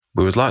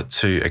We would like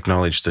to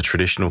acknowledge the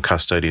traditional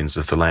custodians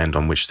of the land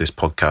on which this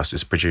podcast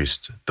is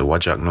produced, the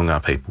Whadjuk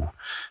Noongar people,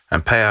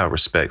 and pay our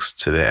respects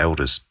to their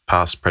elders,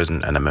 past,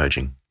 present and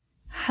emerging.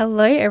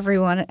 Hello,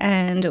 everyone,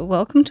 and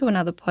welcome to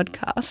another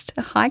podcast.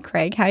 Hi,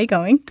 Craig. How are you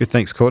going? Good,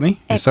 thanks,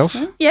 Courtney. Yourself?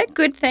 Excellent. Yeah,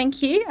 good,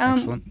 thank you.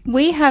 Excellent.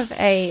 We have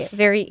a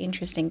very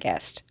interesting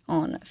guest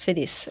on for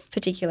this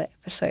particular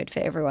episode for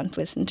everyone to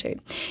listen to.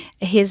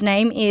 His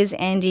name is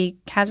Andy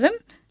Kazim.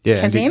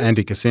 Yeah, Kazim?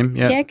 Andy Kazim.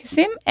 Yeah,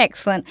 Kazim.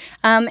 Excellent.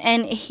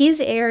 And his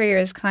area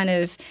is kind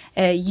of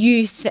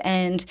youth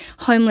and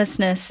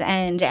homelessness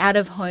and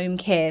out-of-home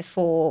care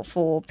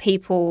for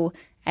people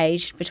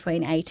aged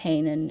between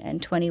 18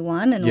 and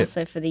 21 and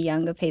also for the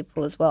younger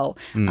people as well.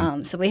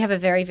 So we have a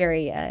very,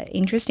 very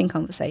interesting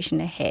conversation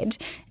ahead.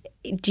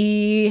 Do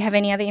you have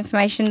any other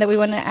information that we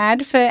want to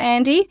add for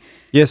Andy?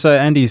 Yeah, so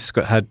Andy's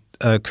had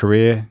a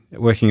career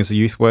working as a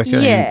youth worker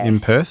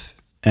in Perth,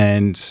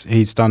 and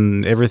he's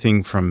done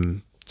everything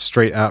from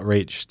street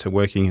outreach to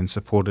working in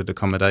supported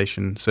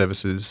accommodation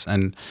services.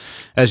 And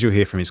as you'll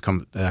hear from his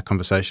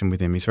conversation with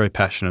him, he's very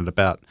passionate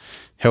about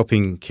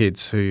helping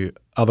kids who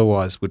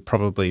otherwise would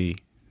probably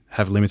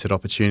have limited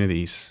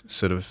opportunities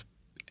sort of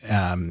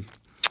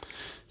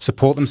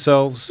support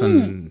themselves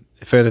and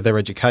further their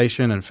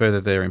education and further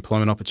their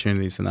employment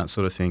opportunities and that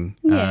sort of thing.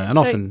 And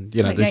so, often,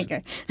 you know,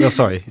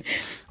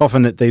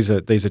 often that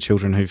these are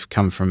children who've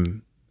come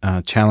from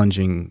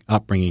challenging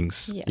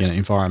upbringings,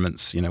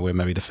 environments, where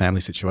maybe the family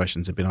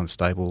situation's a bit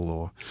unstable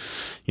or,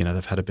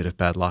 they've had a bit of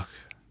bad luck,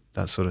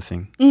 that sort of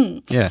thing.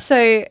 Yeah.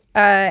 So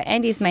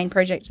Andy's main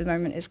project at the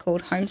moment is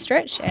called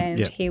Homestretch,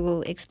 and he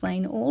will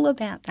explain all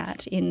about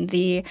that in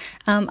the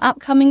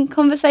upcoming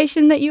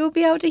conversation that you will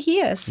be able to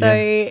hear.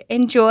 So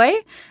enjoy,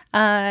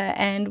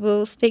 and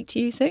we'll speak to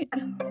you soon.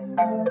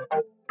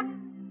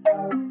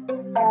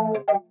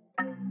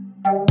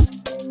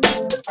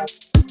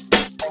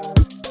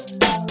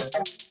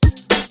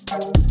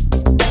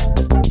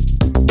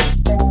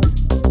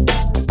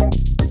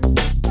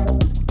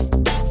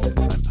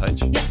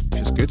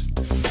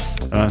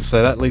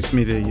 So that leaves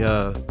me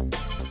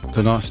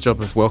the nice job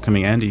of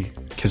welcoming Andy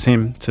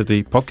Kazim to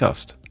the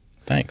podcast.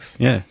 Thanks.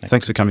 Yeah,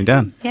 thanks for coming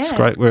down. Yeah. It's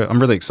great. I'm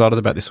really excited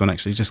about this one,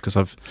 actually, just because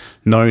I've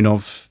known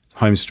of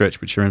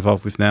Homestretch, which you're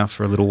involved with now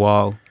for a little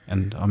while,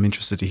 and I'm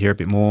interested to hear a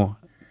bit more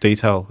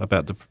detail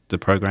about the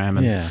program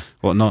and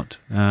whatnot.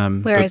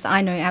 Whereas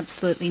I know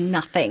absolutely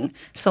nothing,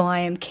 so I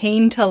am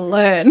keen to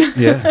learn.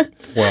 Yeah.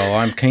 Well,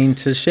 I'm keen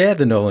to share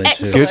the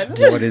knowledge of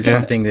what is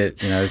something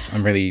that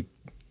I'm really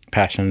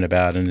passionate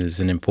about and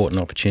is an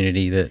important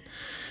opportunity that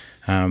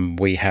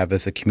we have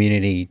as a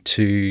community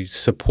to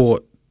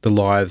support the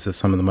lives of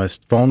some of the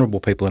most vulnerable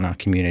people in our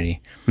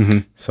community. Mm-hmm.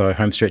 So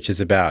Homestretch is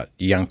about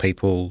young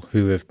people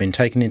who have been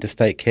taken into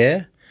state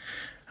care,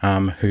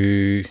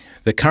 who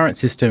the current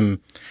system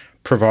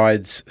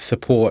provides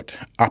support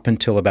up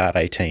until about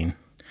 18.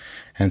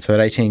 And so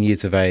at 18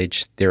 years of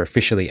age, they're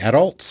officially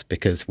adults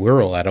because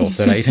we're all adults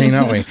at 18,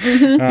 aren't we?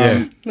 We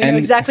know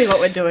exactly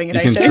what we're doing at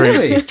 18.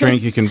 You can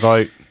drink, you can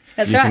vote.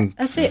 That's right.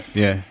 That's it.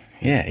 Yeah.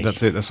 Yeah.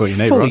 That's it. That's all you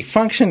need, fully right?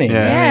 functioning.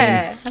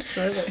 Yeah,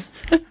 absolutely.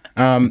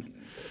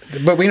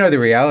 But we know the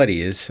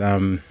reality is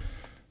young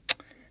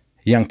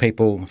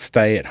people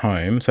stay at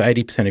home. So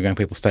 80% of young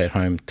people stay at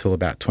home till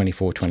about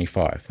 24,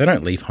 25. They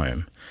don't leave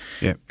home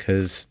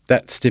because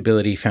that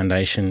stability,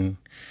 foundation,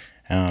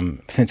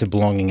 sense of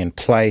belonging and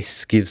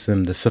place gives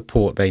them the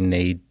support they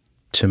need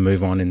to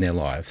move on in their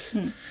lives.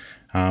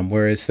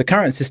 Whereas the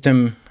current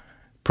system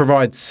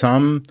provides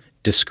some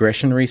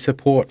discretionary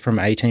support from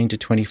 18 to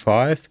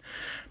 25,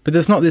 but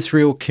there's not this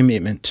real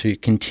commitment to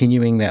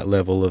continuing that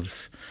level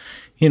of,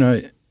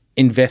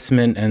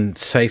 investment and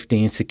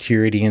safety and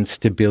security and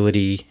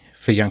stability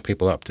for young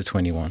people up to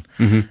 21.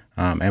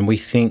 Mm-hmm. And we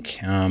think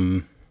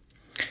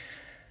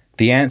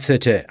the answer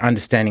to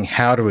understanding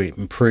how to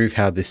improve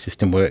how this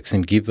system works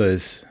and give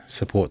those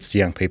supports to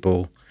young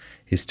people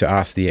is to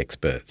ask the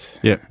experts.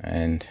 Yeah.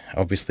 And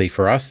obviously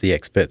for us, the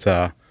experts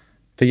are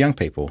the young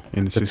people,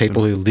 the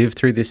people who live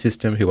through this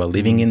system, who are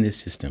living in this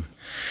system.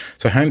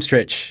 So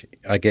Homestretch,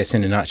 I guess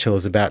in a nutshell,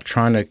 is about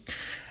trying to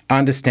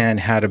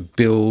understand how to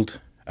build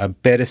a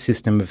better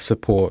system of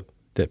support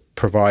that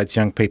provides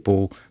young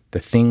people the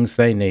things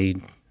they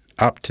need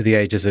up to the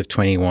ages of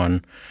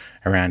 21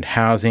 around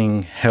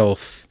housing,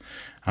 health,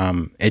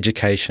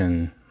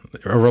 education,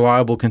 a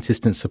reliable,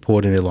 consistent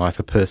support in their life,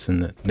 a person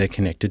that they're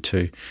connected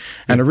to,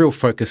 and a real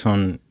focus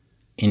on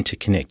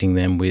interconnecting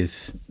them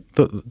with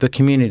the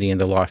community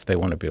and the life they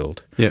want to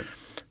build. Yeah.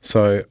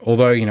 So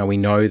although, we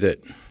know that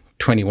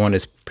 21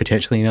 is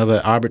potentially another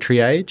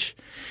arbitrary age,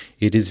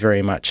 it is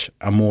very much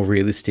a more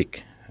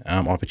realistic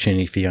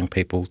opportunity for young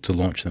people to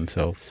launch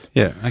themselves.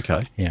 Yeah,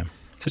 okay. Yeah.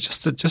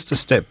 So just to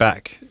step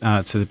back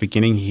to the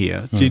beginning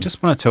here, do you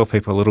just want to tell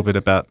people a little bit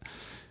about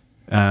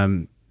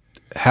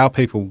how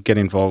people get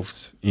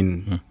involved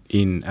in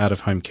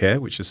out-of-home care,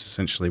 which is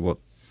essentially what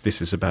this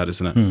is about,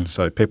 isn't it?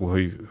 So people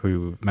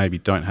who maybe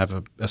don't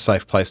have a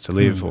safe place to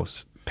live or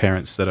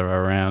parents that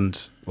are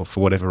around or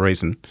for whatever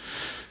reason,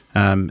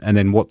 and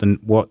then what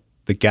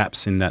the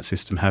gaps in that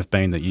system have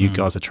been that you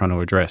guys are trying to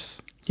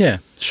address. Yeah,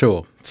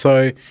 sure.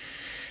 So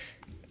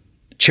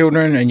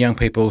children and young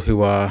people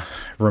who are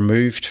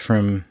removed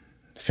from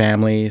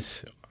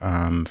families,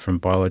 from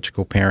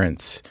biological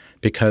parents,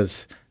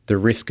 because the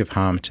risk of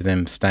harm to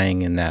them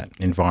staying in that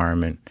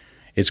environment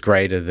is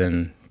greater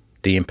than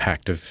the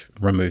impact of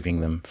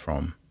removing them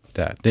from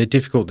that. They're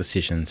difficult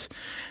decisions,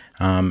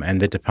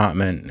 and the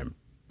department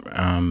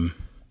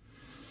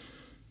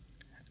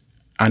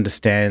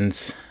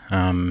understands,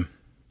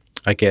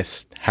 I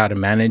guess, how to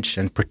manage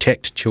and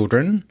protect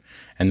children,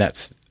 and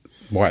that's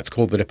why it's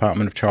called the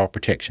Department of Child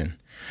Protection.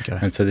 Okay.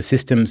 And so the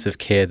systems of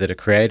care that are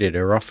created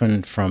are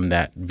often from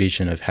that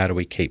vision of how do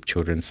we keep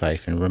children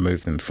safe and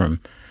remove them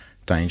from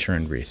danger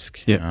and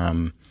risk. Yeah.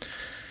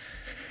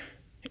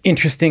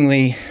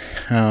 Interestingly,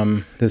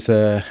 there's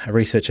a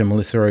researcher,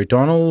 Melissa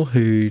O'Donnell,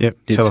 who did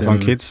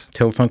Telethon Kids.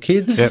 Telethon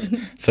Kids. Yep.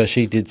 So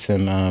she did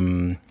some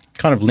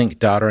kind of linked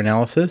data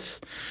analysis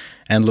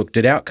and looked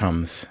at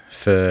outcomes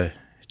for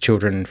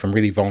children from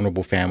really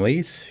vulnerable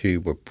families who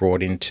were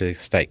brought into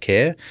state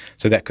care.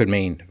 So that could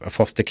mean a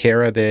foster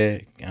carer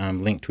they're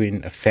linked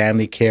in, a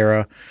family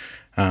carer,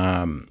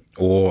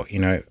 or,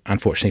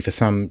 unfortunately for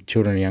some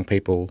children and young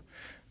people,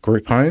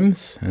 group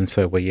homes. And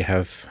so where you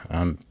have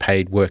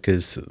paid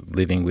workers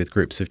living with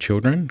groups of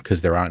children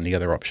because there aren't any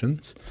other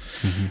options.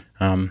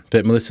 Mm-hmm.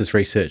 But Melissa's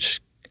research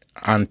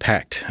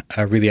unpacked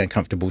a really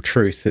uncomfortable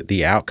truth that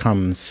the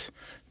outcomes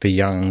for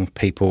young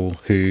people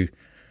who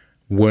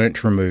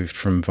weren't removed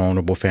from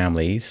vulnerable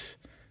families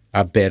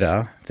are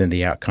better than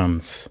the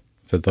outcomes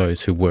for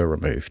those who were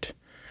removed.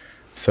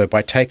 So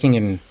by taking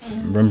and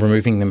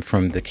removing them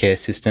from the care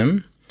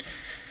system,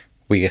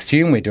 we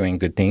assume we're doing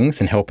good things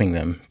and helping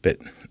them, but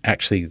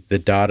actually the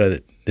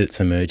data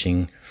that's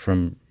emerging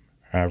from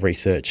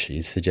research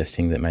is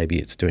suggesting that maybe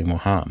it's doing more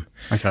harm.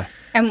 Okay.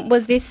 And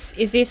is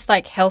this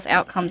like health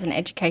outcomes and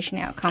education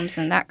outcomes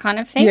and that kind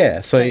of thing?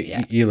 Yeah. So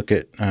you look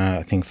at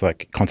things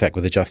like contact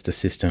with the justice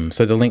system.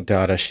 So the linked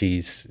data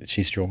she's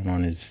drawn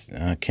on is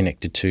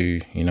connected to,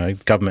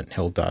 government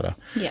held data.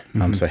 Yeah.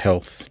 So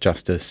health,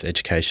 justice,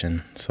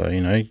 education. So,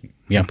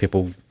 young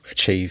people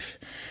achieve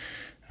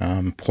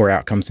poor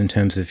outcomes in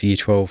terms of Year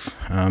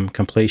 12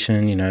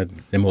 completion.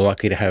 They're more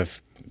likely to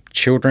have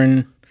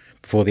children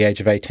before the age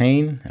of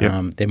 18.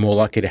 Yep. They're more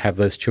likely to have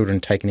those children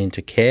taken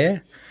into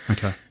care.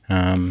 Okay.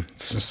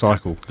 It's a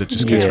cycle that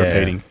just keeps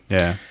repeating.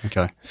 Yeah.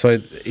 Okay. So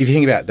if you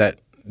think about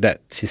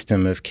that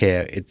system of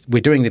care,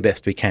 we're doing the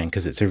best we can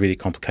because it's a really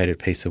complicated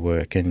piece of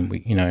work, and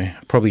we,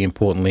 probably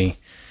importantly,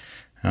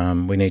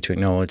 we need to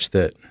acknowledge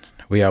that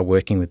we are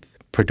working with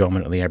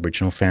predominantly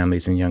Aboriginal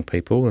families and young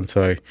people, and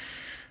so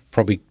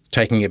probably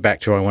taking it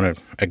back to I want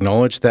to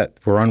acknowledge that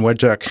we're on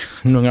Whadjuk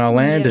Noongar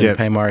land and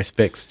pay my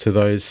respects to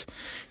those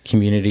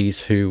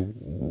communities who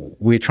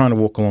we're trying to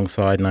walk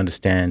alongside and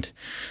understand.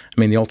 I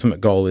mean, the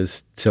ultimate goal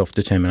is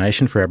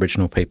self-determination for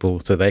Aboriginal people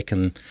so they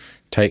can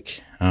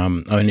take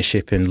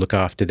ownership and look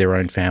after their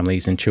own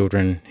families and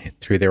children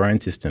through their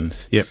own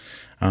systems. Yep.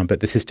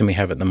 But the system we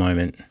have at the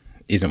moment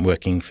isn't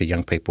working for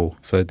young people.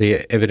 So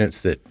the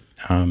evidence that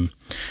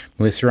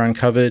Melissa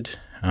uncovered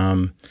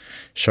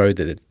showed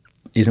that it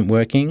isn't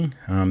working.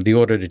 The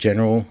Auditor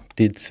General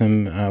did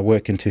some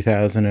work in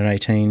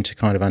 2018 to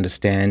kind of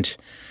understand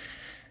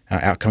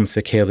outcomes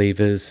for care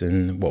leavers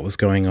and what was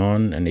going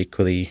on, and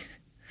equally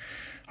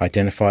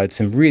identified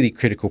some really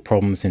critical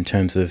problems in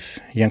terms of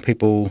young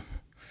people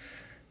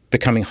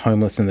becoming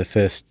homeless in the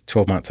first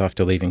 12 months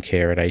after leaving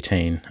care at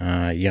 18,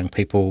 young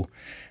people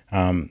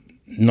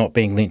not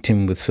being linked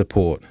in with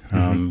support.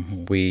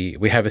 Mm-hmm.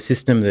 We have a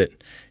system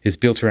that is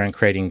built around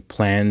creating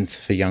plans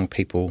for young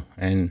people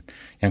and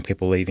young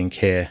people leaving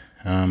care.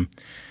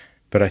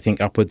 But I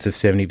think upwards of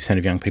 70%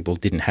 of young people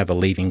didn't have a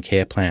leaving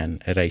care plan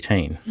at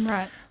 18.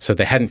 Right. So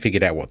they hadn't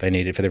figured out what they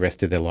needed for the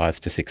rest of their lives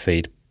to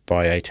succeed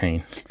by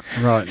 18.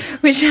 Right.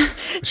 Which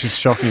is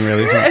shocking,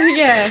 really, isn't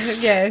it?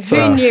 Yeah.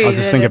 So Who knew? I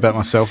just think about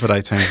myself at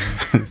 18.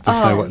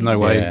 There's no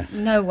way. Yeah.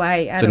 No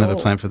way at Didn't all. have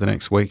a plan for the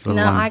next week, let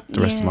alone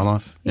the rest of my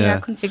life. Yeah, I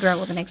couldn't figure out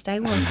what the next day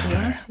was, to be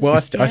honest. Well,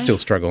 I still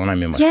struggle, and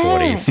I'm in my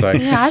 40s. So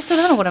I still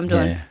don't know what I'm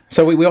doing. Yeah.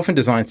 So we often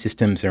design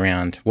systems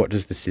around what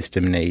does the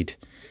system need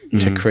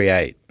to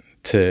create,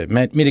 to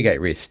mitigate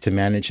risk, to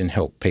manage and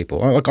help people.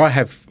 Like, I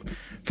have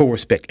full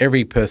respect.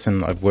 Every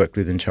person I've worked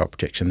with in child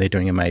protection, they're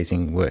doing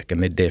amazing work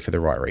and they're there for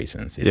the right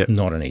reasons. It's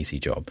not an easy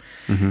job.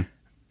 Mm-hmm.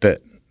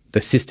 But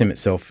the system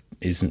itself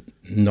is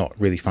not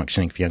really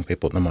functioning for young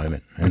people at the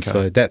moment. And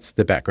so that's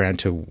the background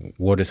to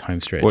what is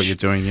Homestretch. What you're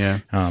doing, yeah.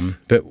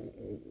 But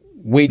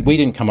we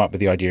didn't come up with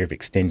the idea of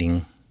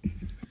extending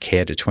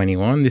care to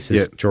 21. This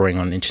is drawing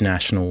on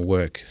international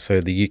work.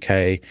 So the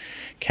UK,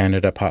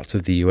 Canada, parts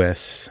of the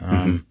US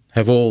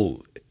have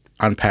all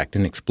unpacked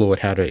and explored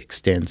how to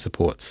extend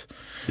supports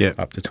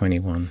up to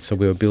 21. So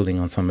we were building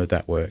on some of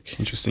that work.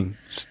 Interesting.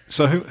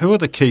 So who are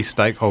the key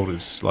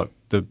stakeholders, like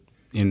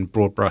in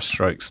broad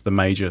brushstrokes, the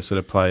major sort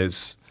of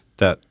players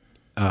that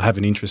have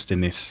an interest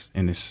in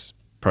this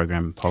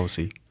program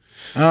policy?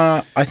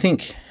 I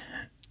think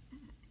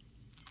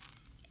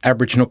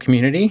Aboriginal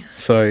community.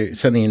 So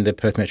certainly in the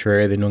Perth metro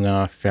area, the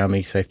Noongar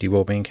Family Safety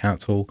Wellbeing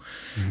Council.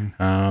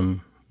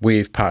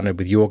 We've partnered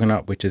with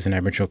Yorganup, which is an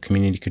Aboriginal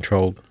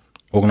community-controlled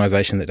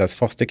organisation that does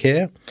foster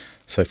care.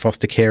 So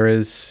foster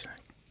carers,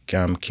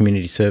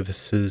 community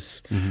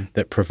services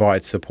that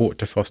provide support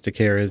to foster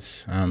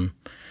carers.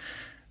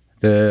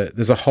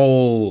 There's a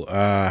whole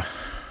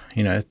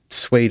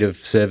suite of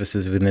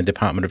services within the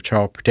Department of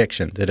Child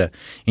Protection that are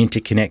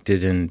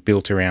interconnected and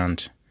built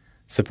around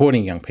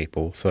supporting young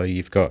people. So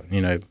you've got,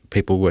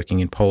 people working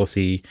in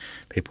policy,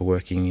 people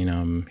working in,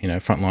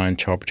 frontline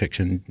child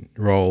protection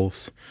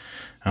roles.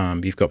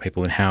 You've got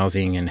people in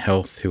housing and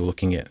health who are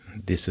looking at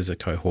this as a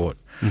cohort.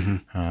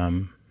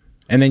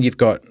 And then you've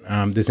got,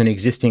 there's an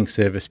existing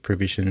service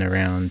provision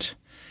around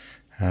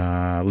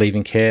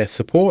leaving care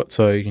support.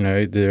 So,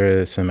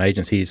 there are some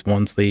agencies,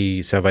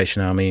 Wansley,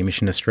 Salvation Army,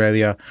 Mission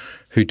Australia,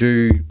 who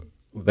do,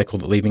 they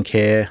call it leaving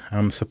care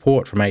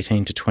support from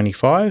 18 to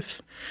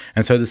 25.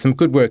 And so there's some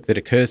good work that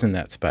occurs in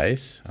that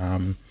space,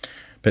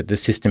 but the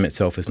system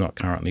itself is not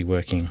currently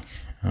working.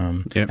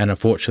 And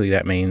unfortunately,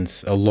 that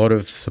means a lot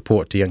of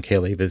support to young care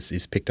leavers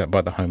is picked up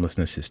by the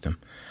homelessness system.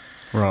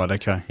 Right,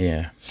 okay.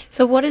 Yeah.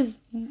 So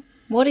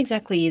what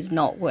exactly is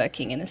not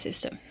working in the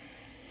system?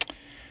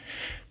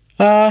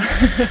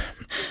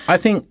 I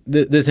think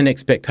there's an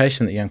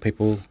expectation that young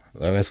people,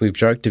 as we've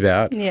joked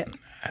about,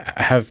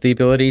 have the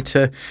ability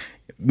to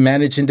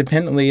manage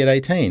independently at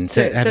 18,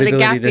 to have the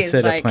ability to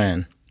set a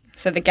plan.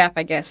 So the gap,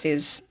 I guess,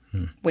 is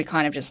we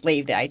kind of just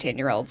leave the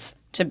 18-year-olds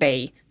to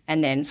be,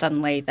 and then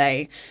suddenly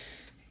they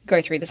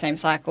go through the same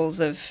cycles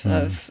of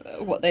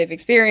what they've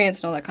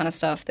experienced and all that kind of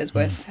stuff. There's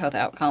worse health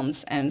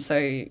outcomes. And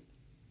so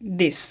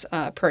this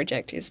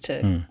project is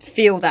to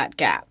fill that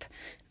gap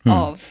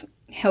of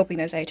helping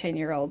those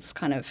 18-year-olds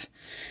kind of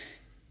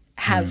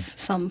have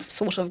some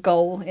sort of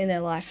goal in their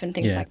life and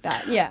things like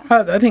that. Yeah.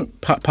 I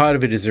think part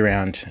of it is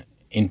around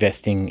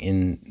investing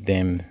in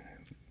them,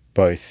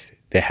 both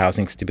their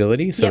housing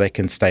stability so they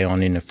can stay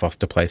on in a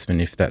foster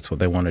placement if that's what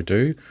they want to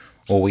do,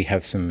 or we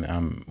have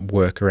some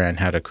work around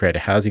how to create a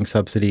housing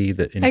subsidy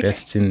that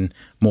invests in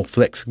more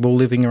flexible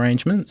living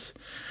arrangements.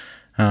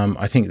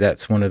 I think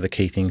that's one of the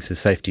key things is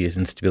safety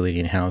and stability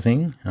in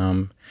housing.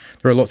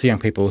 There are lots of young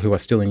people who are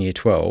still in year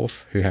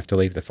 12 who have to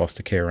leave the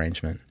foster care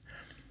arrangement.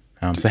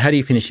 So how do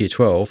you finish year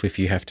 12 if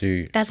you have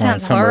to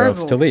find somewhere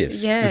else to live?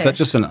 Yeah. Is that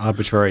just an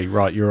arbitrary,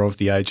 right, you're of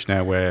the age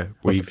now where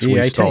we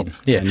stop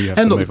and you have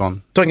to move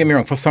on? Don't get me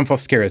wrong, for some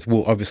foster carers,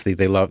 well, obviously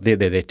they're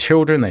their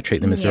children, they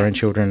treat them as their own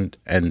children,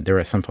 and there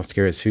are some foster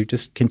carers who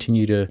just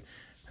continue to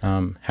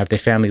have their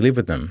family live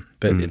with them,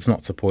 but it's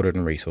not supported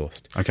and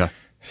resourced. Okay.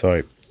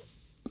 So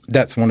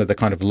that's one of the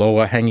kind of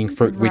lower hanging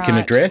fruit we can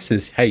address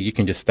is, hey, you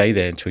can just stay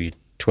there until you're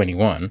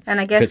 21. And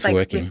I guess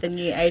with the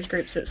new age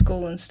groups at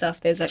school and stuff,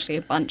 there's actually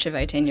a bunch of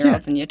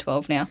 18-year-olds in year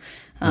 12 now.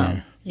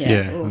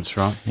 That's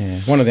right.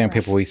 Yeah. One of the young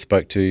people we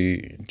spoke to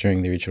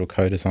during the original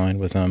co-design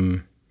was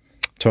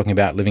talking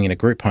about living in a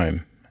group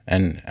home.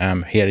 And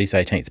he had his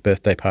 18th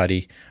birthday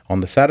party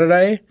on the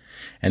Saturday,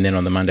 and then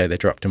on the Monday they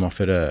dropped him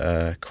off at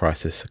a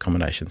crisis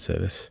accommodation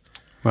service.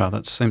 Wow,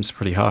 that seems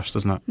pretty harsh,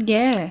 doesn't it?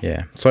 Yeah.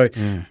 Yeah. So,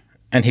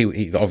 and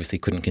he obviously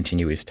couldn't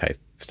continue his TAFE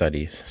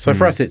studies. So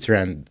for us, it's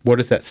around what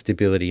does that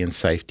stability and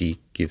safety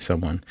give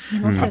someone?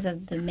 And also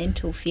the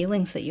mental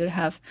feelings that you'd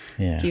have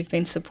if you've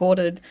been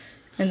supported.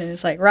 And then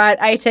it's like, right,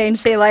 18,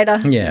 see you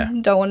later. Yeah.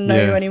 Don't want to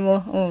know you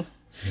anymore. Oh.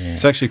 Yeah.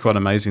 It's actually quite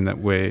amazing that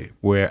we're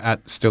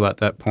still at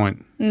that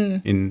point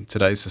in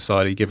today's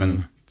society,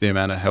 given the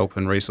amount of help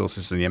and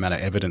resources and the amount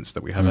of evidence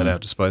that we have at our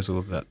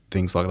disposal that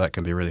things like that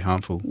can be really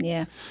harmful.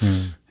 Yeah.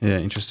 Yeah,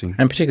 interesting.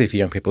 And particularly for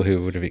young people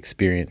who would have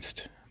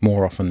experienced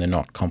more often than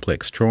not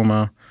complex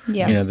trauma.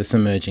 Yeah. There's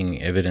some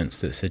emerging evidence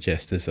that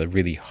suggests there's a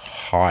really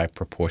high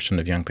proportion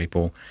of young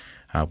people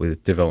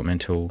with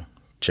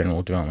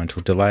general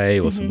developmental delay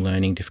or some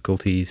learning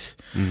difficulties.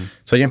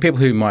 So young people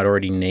who might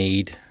already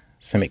need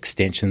some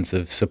extensions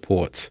of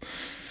supports,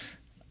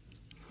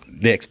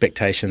 the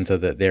expectations are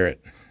that they're at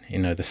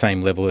the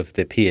same level of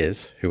their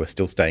peers who are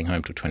still staying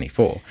home till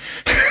 24.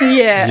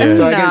 Yeah.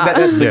 So I guess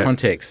that's the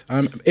context.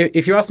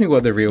 If you ask me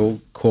what the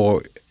real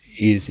core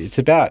is, it's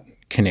about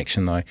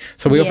connection though.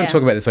 So we often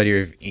talk about this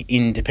idea of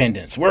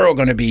independence. We're all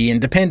going to be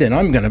independent.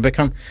 I'm going to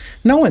become...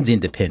 No one's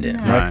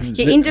independent. No. Like,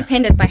 you're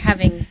independent by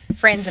having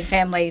friends and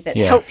family that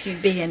help you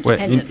be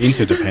independent. We're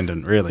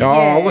interdependent, really.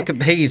 Oh, look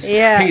at he's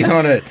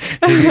on it.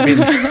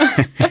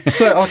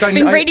 I've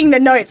been reading the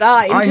notes.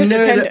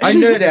 Interdependent. I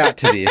nerd out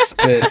to this,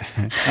 but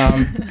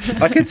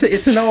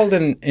it's an old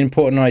and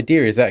important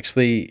idea is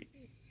actually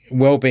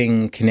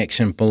well-being,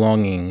 connection,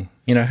 belonging.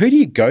 Who do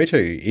you go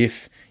to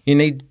if you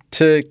need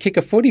to kick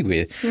a footy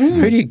with?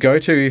 Who do you go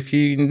to if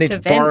you need to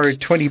borrow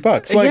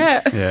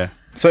 $20?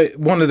 So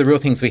one of the real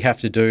things we have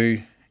to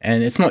do,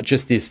 and it's not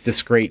just this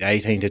discrete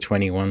 18 to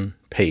 21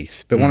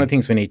 piece, but one of the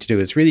things we need to do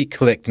is really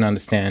collect and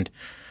understand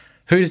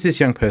who does this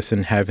young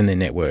person have in their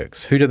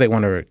networks? Who do they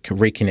want to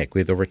reconnect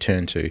with or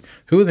return to?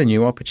 Who are the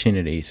new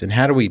opportunities? And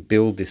how do we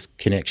build this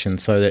connection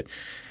so that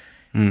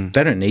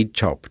they don't need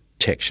child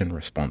protection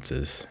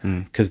responses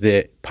because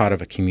they're part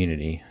of a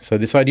community. So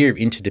this idea of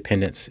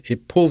interdependence,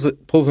 it pulls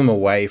them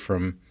away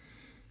from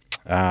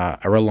a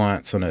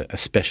reliance on a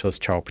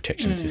specialist child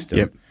protection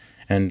system.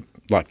 And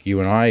like you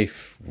and I,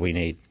 if we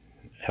need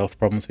health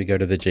problems, we go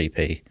to the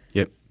GP.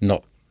 Yep.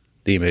 Not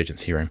the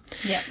emergency room.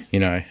 Yeah. You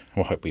know,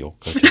 I hope we all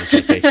go to the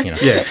GP, you know.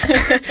 Yeah.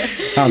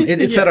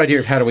 It's that idea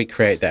of how do we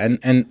create that.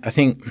 And I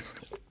think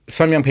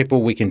some young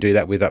people we can do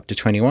that with up to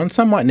 21.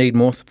 Some might need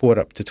more support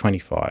up to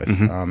 25.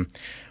 Mm-hmm.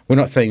 We're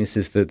not saying this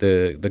is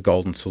the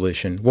golden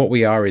solution. What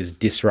we are is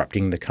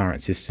disrupting the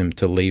current system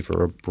to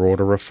lever a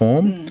broader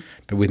reform,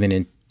 but with an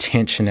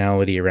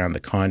intentionality around the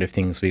kind of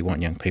things we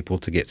want young people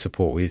to get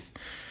support with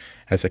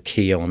as a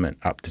key element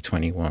up to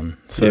 21.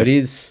 So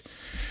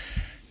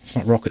it's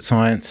not rocket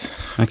science.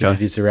 Okay.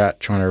 It is about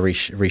trying to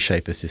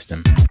reshape a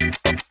system.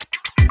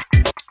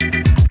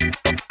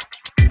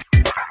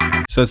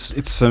 So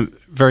it's a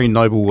very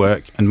noble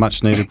work and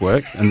much needed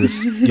work, and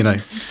there's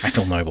I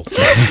feel noble.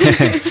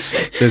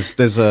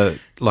 there's a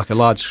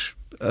large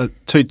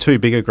two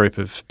bigger group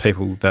of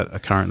people that are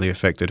currently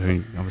affected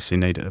who obviously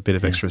need a bit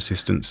of extra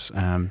assistance.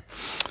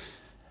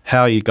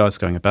 How are you guys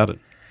going about it?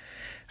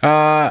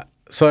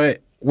 So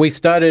we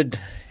started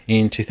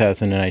in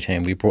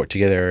 2018. We brought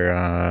together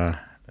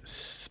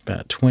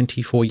about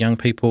 24 young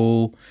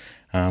people.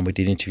 We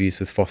did interviews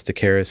with foster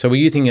carers. So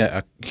we're using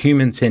a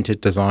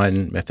human-centred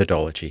design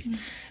methodology.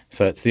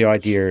 So it's the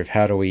idea of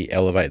how do we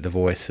elevate the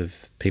voice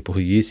of people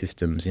who use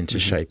systems into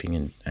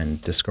shaping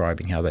and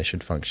describing how they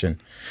should function.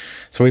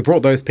 So we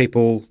brought those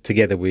people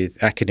together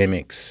with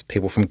academics,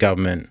 people from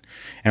government,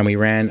 and we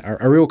ran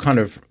a real kind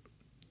of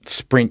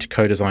sprint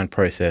co-design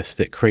process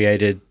that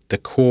created the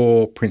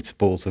core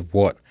principles of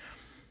what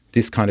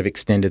this kind of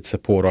extended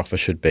support offer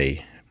should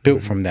be,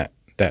 built from that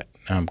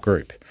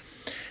group.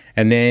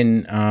 And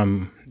then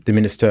the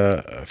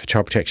Minister for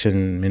Child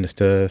Protection,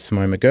 Minister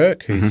Simone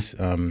McGurk, who's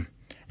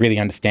really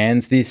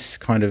understands this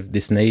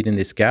need and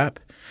this gap,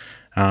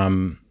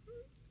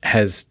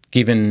 has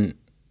given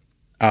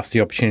us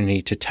the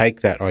opportunity to take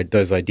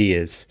those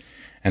ideas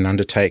and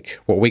undertake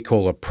what we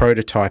call a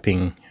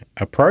prototyping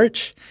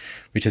approach,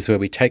 which is where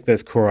we take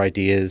those core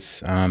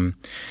ideas,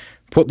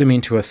 put them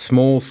into a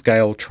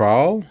small-scale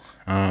trial,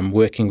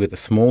 working with a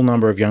small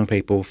number of young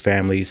people,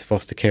 families,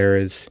 foster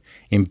carers,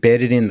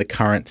 embedded in the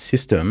current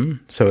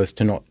system so as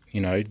to not,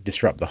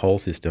 disrupt the whole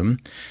system,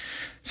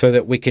 so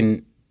that we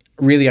can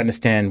really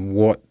understand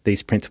what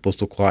these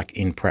principles look like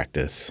in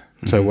practice.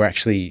 So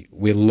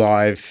we're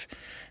live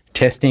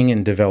testing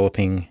and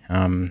developing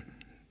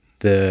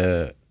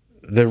the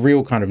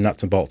real kind of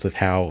nuts and bolts of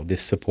how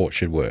this support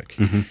should work.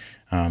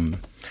 And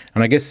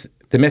I guess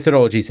the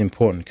methodology is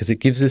important because it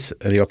gives us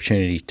the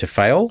opportunity to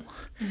fail,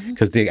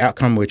 because the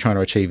outcome we're trying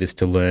to achieve is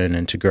to learn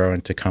and to grow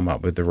and to come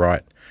up with the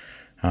right.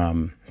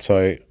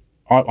 So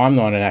I'm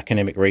not an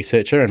academic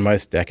researcher, and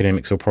most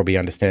academics will probably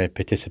understand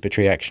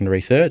participatory action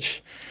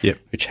research,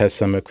 which has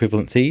some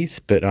equivalencies,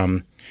 but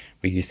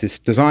we use this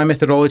design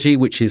methodology,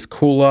 which is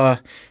cooler,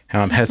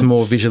 has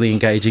more visually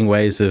engaging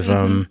ways of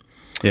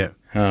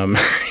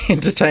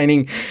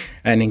entertaining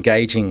and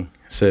engaging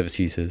service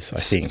users, I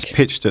think. It's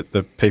pitched at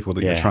the people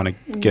that you're trying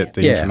to get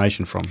the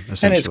information from,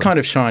 essentially. And it's kind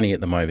of shiny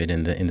at the moment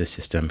in the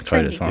system,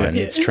 co-design.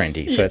 It's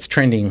trendy. So it's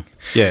trending.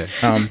 Yeah.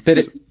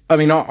 But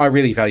I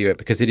really value it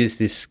because it is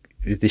this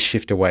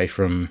shift away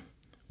from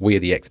we're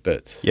the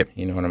experts. Yep.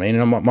 You know what I mean?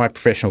 And my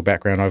professional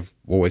background, I've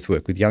always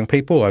worked with young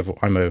people.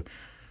 I'm a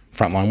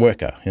frontline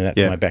worker, and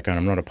that's my background.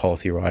 I'm not a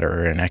policy writer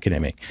or an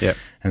academic. Yep.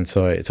 And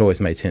so it's always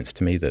made sense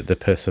to me that the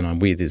person I'm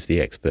with is the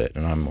expert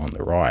and I'm on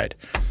the ride.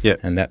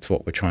 Yep. And that's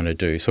what we're trying to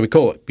do. So we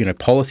call it,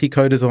 policy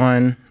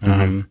co-design.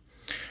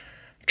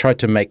 Tried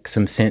to make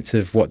some sense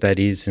of what that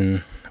is,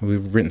 and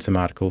we've written some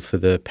articles for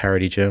the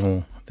Parity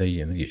Journal,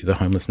 the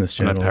Homelessness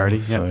Journal.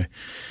 Parity, so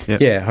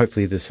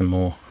hopefully there's some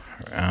more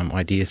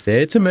ideas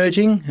there. It's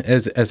emerging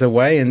as a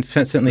way, and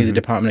certainly the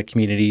Department of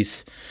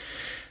Communities.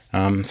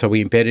 So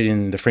we embedded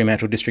in the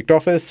Fremantle District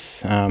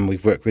Office.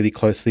 We've worked really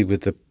closely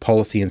with the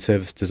policy and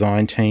service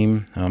design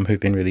team, who've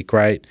been really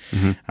great.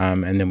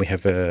 And then we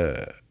have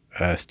a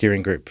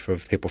steering group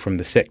of people from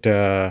the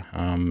sector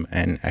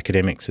and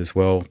academics as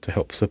well to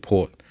help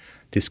support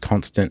this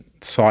constant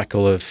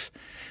cycle of,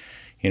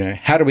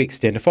 how do we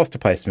extend a foster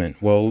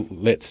placement? Well,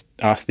 let's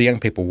ask the young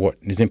people what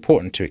is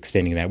important to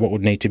extending that. What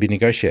would need to be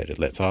negotiated?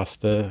 Let's ask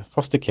the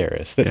foster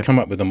carers. Let's come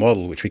up with a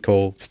model which we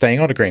call staying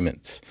on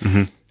agreements.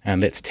 And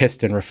let's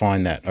test and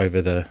refine that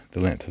over the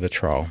length of the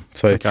trial.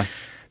 So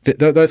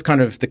those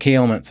kind of the key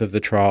elements of the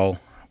trial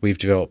we've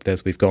developed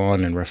as we've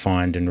gone and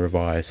refined and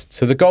revised.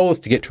 So the goal is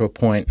to get to a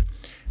point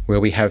where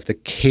we have the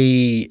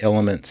key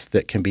elements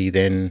that can be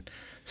then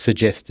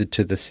suggested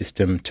to the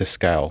system to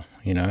scale.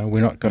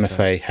 We're not going to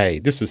say, hey,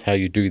 this is how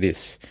you do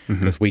this,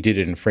 because we did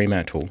it in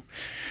Fremantle.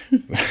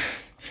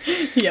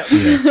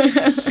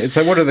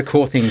 So what are the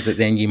core things that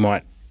then you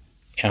might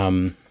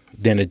then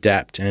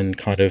adapt and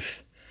kind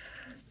of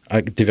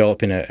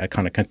develop in a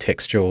kind of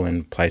contextual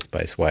and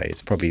place-based way?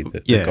 It's probably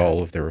the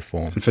goal of the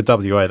reform. And for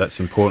WA, that's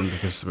important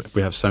because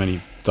we have so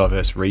many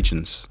diverse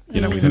regions,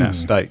 within our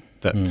state.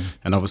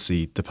 And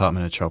obviously,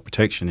 Department of Child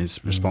Protection is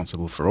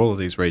responsible for all of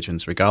these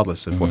regions,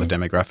 regardless of what the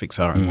demographics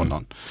are and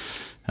whatnot.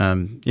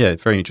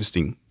 Very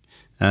interesting.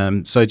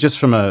 So just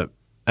from a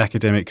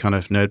academic kind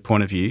of nerd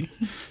point of view,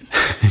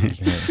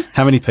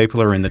 How many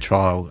people are in the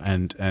trial,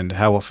 and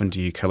how often do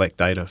you collect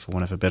data, for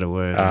want of a better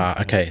word?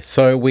 Okay,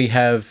 so we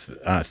have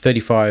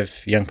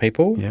 35 young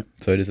people. Yep.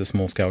 So it is a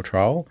small-scale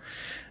trial.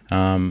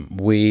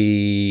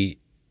 We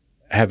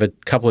have a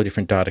couple of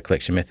different data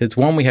collection methods.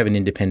 One, we have an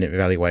independent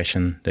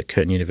evaluation that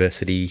Curtin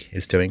University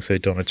is doing. So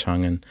Donna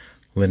Chung and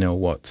Linnell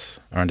Watts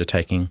are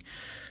undertaking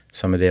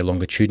some of their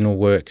longitudinal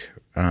work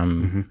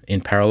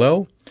in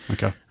parallel.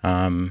 Okay.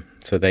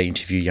 So they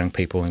interview young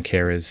people and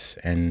carers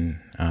and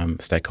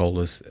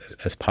stakeholders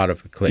as part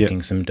of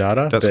collecting some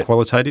data. That's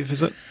qualitative,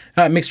 is it?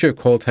 A mixture of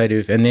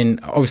qualitative, and then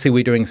obviously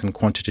we're doing some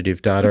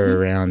quantitative data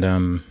around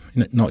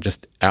not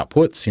just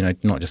outputs,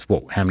 not just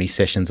how many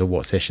sessions or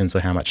what sessions or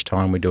how much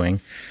time we're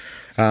doing.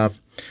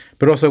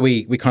 But also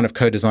we kind of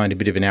co-designed a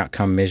bit of an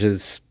outcome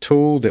measures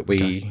tool that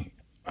we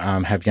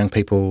have young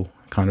people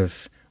kind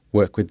of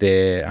work with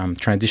their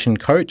transition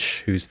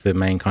coach, who's the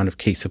main kind of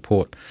key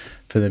support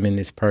for them in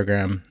this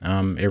program,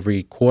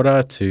 every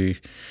quarter to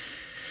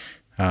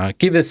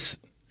give us,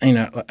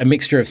 a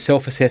mixture of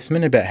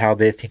self-assessment about how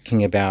they're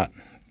thinking about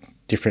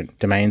different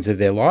domains of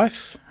their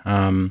life.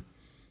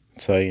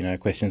 So,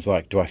 questions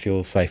like, do I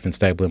feel safe and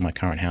stable in my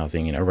current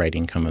housing, rate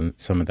income and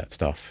some of that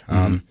stuff.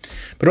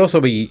 But also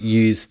we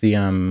use the,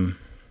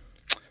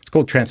 it's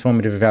called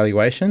transformative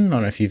evaluation. I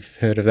don't know if you've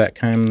heard of that.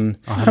 Comes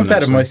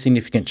out of most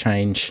significant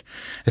change.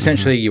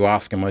 Essentially, you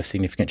ask a most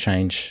significant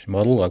change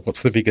model, like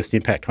what's the biggest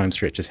impact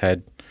Homestretch has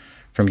had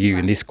from you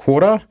in this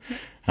quarter?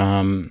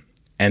 And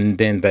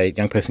then the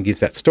young person gives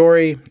that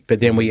story,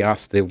 but then we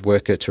ask the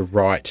worker to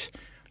write,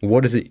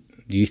 what is it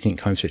you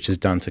think Homestretch has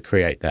done to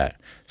create that?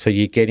 So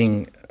you're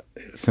getting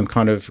some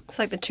kind of... It's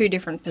like the two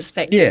different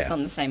perspectives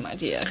on the same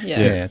idea.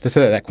 Yeah.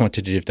 So that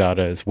quantitative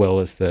data as well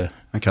as the...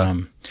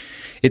 Okay.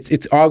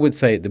 It's. I would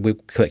say that we're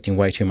collecting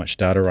way too much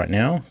data right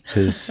now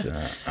because...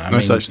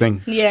 no such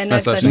thing. Yeah, no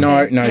such thing.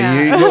 No.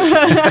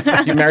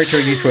 You're married to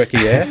a youth worker,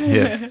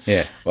 yeah?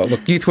 Yeah. Well,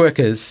 look, youth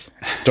workers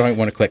don't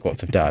want to collect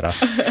lots of data.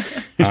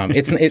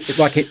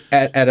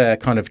 At a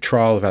kind of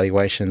trial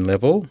evaluation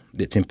level,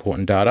 it's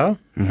important data.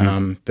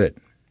 But,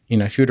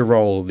 if you were to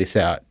roll this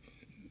out,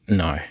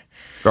 no.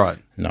 Right.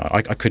 No,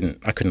 I couldn't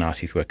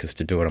ask youth workers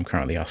to do what I'm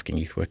currently asking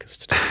youth workers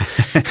to do.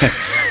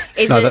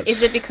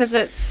 Is it because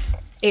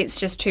it's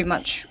just too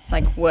much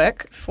like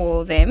work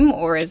for them,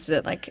 or is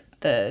it like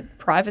the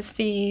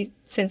privacy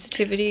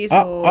sensitivities?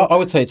 I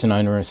would say it's an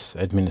onerous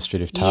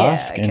administrative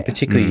task, and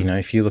particularly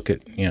if you look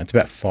at it's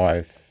about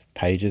 5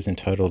 pages in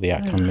total, the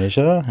outcome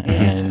measure,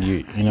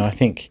 and I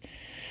think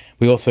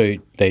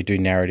they do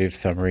narrative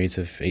summaries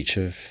of each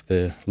of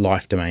the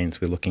life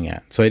domains we're looking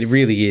at. So it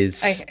really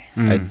is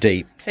a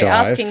deep dive. So you're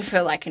asking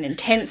for like an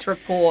intense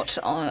report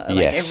on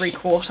every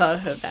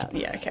quarter about,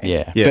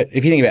 Yeah. But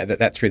if you think about that,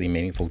 that's really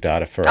meaningful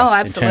data for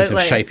us in terms of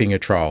shaping a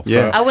trial.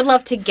 Yeah. So, I would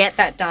love to get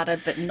that data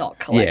but not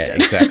collect it.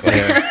 Yeah, exactly.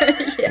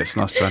 It's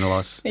nice to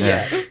analyse.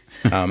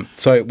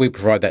 So we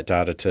provide that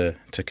data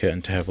to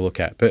Curtin to have a look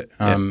at. But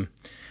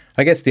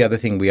I guess the other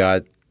thing we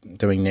are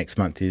doing next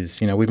month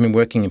is, we've been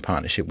working in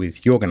partnership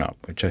with Yorganup,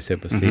 which I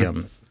said was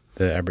the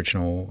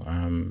Aboriginal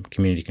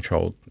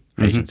community-controlled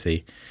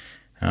agency.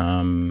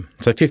 So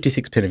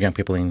 56% of young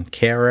people in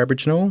care are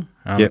Aboriginal.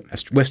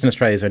 Western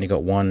Australia's only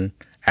got 1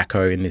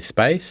 ACO in this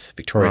space.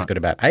 Victoria's got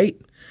about 8.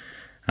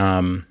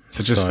 So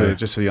just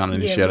for the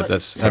uninitiated,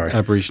 that's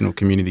Aboriginal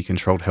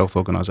Community-Controlled Health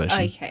Organisation.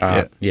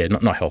 Okay.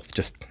 Not health,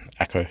 just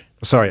ACO.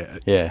 Sorry,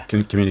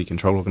 Community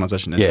Controlled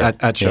Organisation.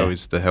 ACO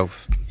is the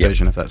health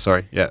version of that,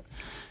 sorry,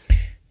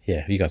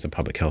 Yeah, you guys are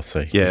public health,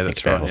 so yeah,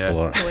 that's right.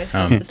 Always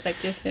have a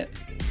perspective.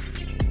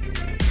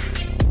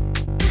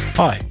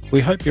 Hi,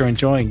 we hope you're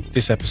enjoying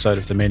this episode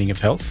of The Meaning of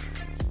Health.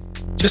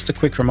 Just a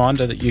quick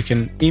reminder that you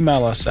can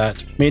email us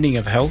at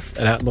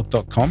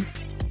meaningofhealth@outlook.com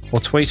or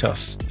tweet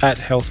us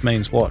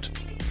 @healthmeanswhat.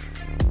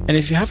 And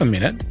if you have a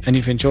minute and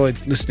you've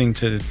enjoyed listening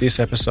to this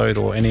episode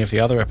or any of the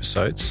other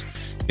episodes,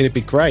 it'd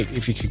be great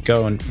if you could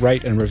go and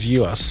rate and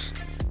review us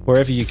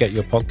wherever you get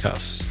your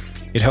podcasts.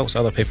 It helps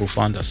other people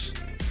find us.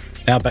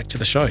 Now back to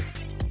the show.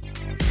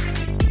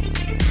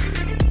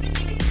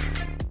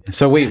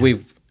 So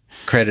we've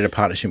created a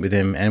partnership with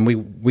them, and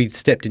we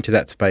stepped into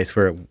that space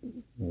where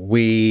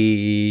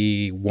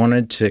we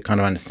wanted to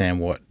kind of understand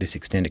what this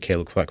extended care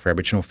looks like for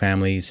Aboriginal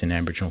families and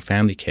Aboriginal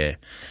family care.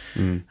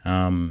 And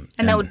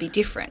that would be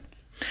different,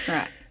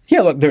 right?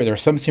 Yeah, look, there are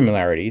some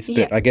similarities,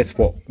 but I guess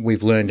what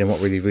we've learned and what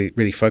we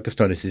really focused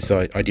on is this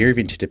idea of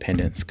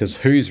interdependence, because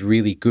who's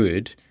really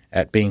good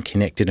at being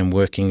connected and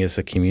working as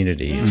a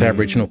community? It's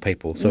Aboriginal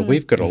people. So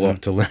we've got a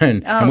lot to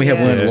learn, and we have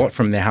learned a lot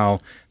from how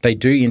they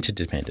do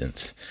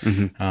interdependence.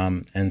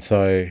 And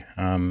so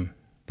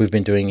we've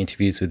been doing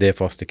interviews with their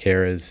foster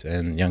carers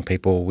and young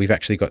people. We've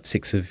actually got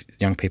 6 of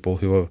young people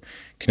who are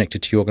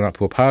connected to Yorganup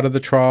who are part of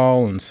the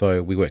trial, and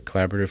so we work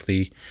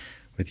collaboratively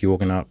with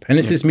Yorganup. And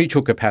it's this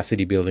mutual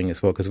capacity building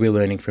as well, because we're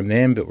learning from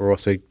them, but we're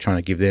also trying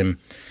to give them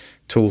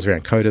tools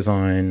around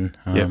co-design.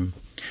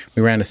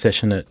 We ran a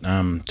session at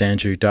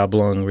Danju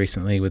Darbalong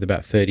recently with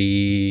about 30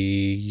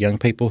 young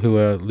people who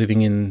are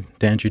living in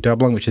Danju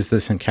Darbalong, which is the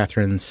St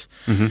Catherine's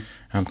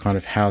kind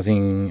of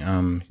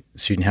housing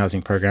student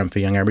housing program for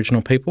young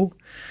Aboriginal people.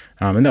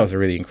 And that was a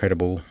really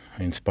incredible,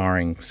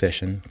 inspiring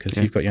session because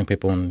you've got young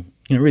people on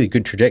really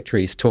good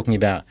trajectories talking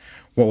about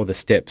what were the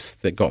steps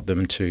that got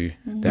them to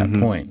that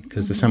point,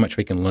 because there's so much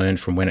we can learn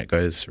from when it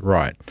goes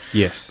right.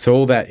 Yes. So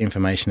all that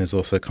information is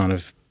also kind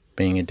of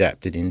being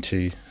adapted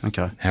into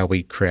how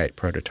we create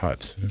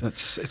prototypes. It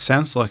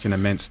sounds like an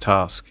immense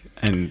task.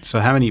 And so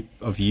how many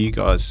of you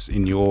guys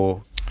in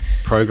your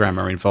program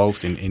are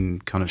involved in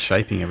kind of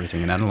shaping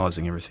everything and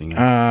analysing everything?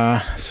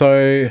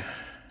 So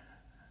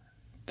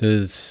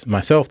there's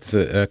myself,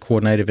 there's a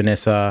coordinator,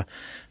 Vanessa.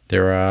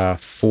 There are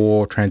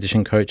 4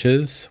 transition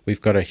coaches. We've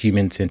got a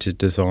human-centred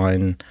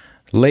design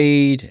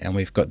lead, and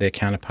we've got their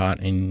counterpart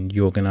in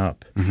Yorganup,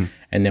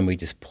 and then we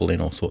just pull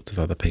in all sorts of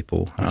other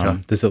people.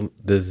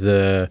 There's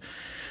a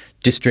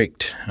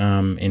district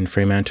in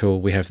Fremantle.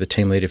 We have the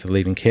team leader for the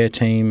Leaving Care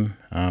team,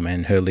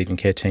 and her Leaving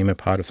Care team are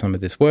part of some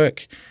of this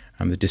work.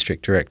 The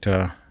district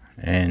director,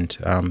 and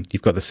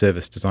you've got the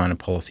service design and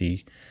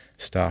policy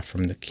staff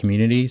from the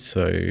community.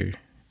 So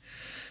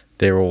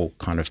they're all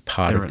kind of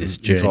part of this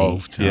journey.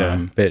 Involved,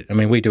 but I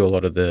mean, we do a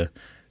lot of the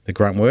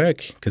grunt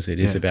work because it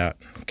is about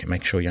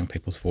making sure young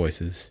people's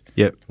voices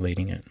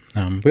leading it.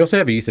 We also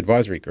have a youth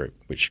advisory group,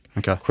 which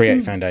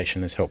Create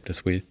Foundation has helped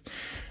us with.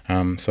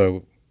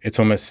 So it's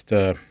almost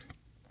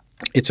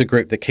it's a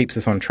group that keeps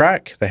us on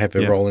track. They have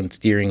a role in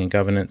steering and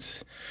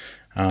governance.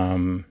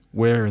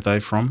 Where are they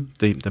from,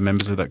 the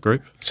members of that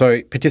group?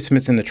 So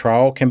participants in the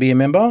trial can be a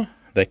member.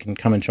 They can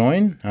come and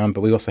join.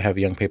 But we also have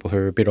young people who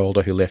are a bit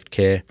older who left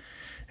care,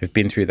 who've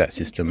been through that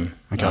system.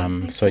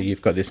 So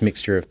you've got this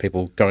mixture of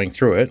people going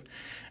through it,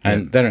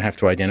 and they don't have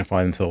to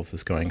identify themselves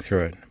as going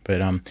through it.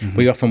 But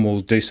we often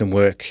will do some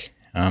work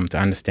to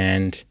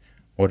understand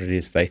what it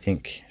is they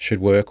think should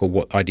work or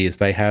what ideas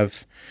they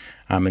have,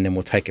 and then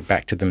we'll take it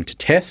back to them to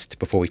test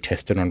before we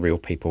test it on real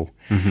people.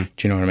 Do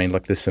you know what I mean?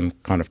 Like there's some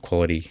kind of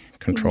quality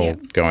control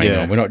going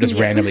on. We're not just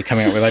randomly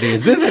coming up with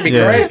ideas. This would be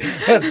great.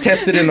 Let's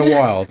test it in the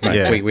wild.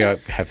 No, we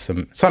have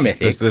some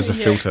ethics. There's a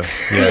filter,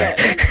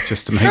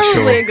 just to make Probably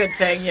sure. Probably a good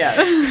thing,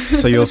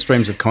 So your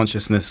streams of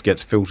consciousness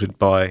gets filtered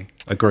by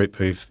a group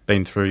who've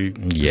been through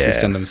the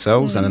system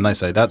themselves, and then they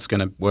say that's going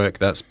to work,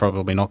 that's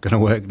probably not going to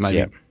work,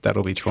 maybe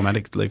that'll be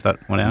traumatic, leave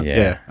that one out.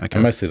 Okay.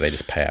 And mostly they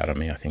just pay out on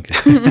me, I think.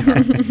 Is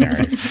the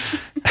narrative.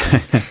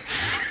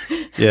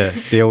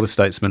 The elder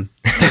statesman.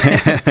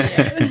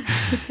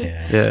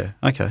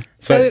 Okay.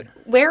 So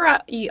where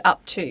are you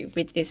up to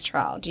with this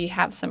trial? Do you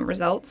have some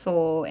results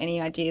or any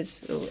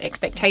ideas or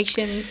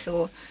expectations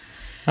or?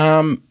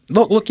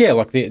 Look,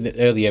 like the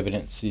early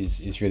evidence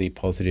is really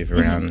positive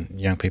around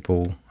young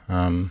people.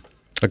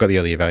 I got the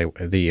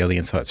early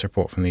insights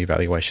report from the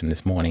evaluation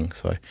this morning,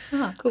 so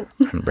cool.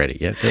 I haven't read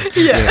it yet. But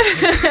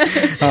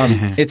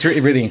it's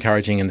really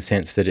encouraging in the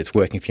sense that it's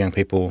working for young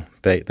people.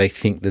 They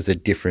think there's a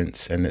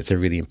difference, and it's a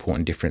really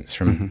important difference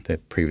from their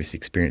previous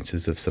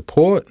experiences of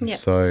support. Yep.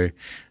 So,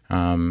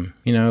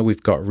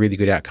 we've got really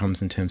good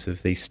outcomes in terms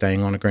of these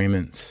staying on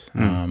agreements.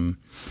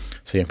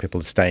 So young people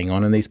are staying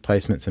on in these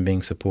placements and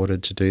being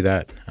supported to do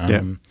that.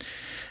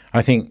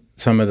 I think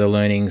some of the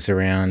learnings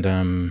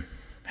around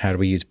how do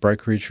we use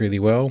brokerage really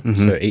well.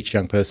 So each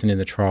young person in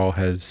the trial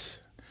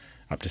has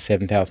up to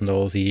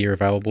 $7,000 a year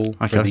available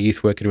for the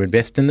youth worker to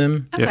invest in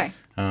them. Okay.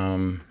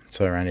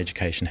 So around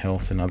education,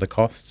 health and other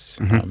costs,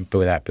 but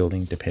without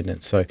building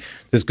dependence. So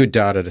there's good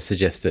data to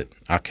suggest that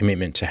our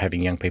commitment to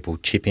having young people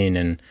chip in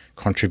and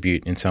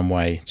contribute in some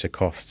way to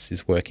costs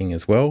is working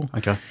as well.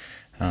 Okay.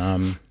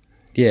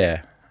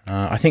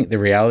 I think the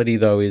reality,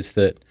 though, is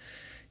that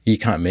you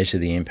can't measure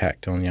the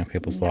impact on young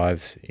people's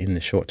lives in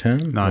the short term.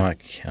 No.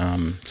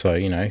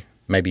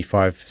 Maybe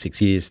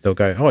 5-6 years they'll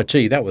go, oh,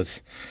 gee, that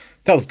was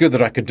good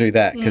that I could do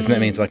that because that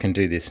means I can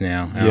do this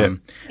now.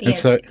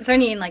 So it's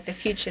only in the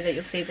future that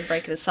you'll see the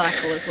break of the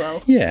cycle as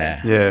well.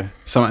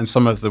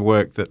 Some of the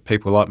work that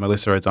people like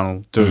Melissa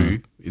O'Donnell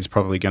do is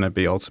probably going to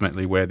be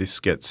ultimately where this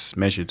gets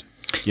measured.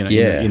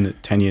 In the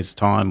 10 years'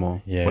 time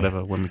or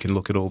whatever, when we can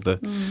look at all the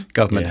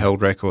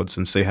government-held records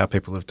and see how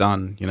people have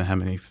done, how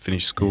many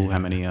finished school, how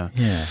many are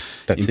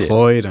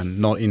employed and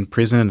not in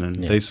prison and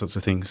these sorts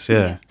of things.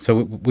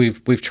 So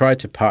we've tried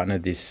to partner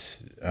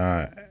this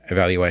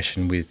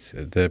evaluation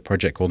with the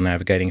project called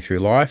Navigating Through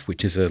Life,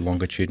 which is a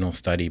longitudinal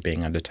study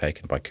being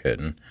undertaken by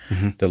Curtin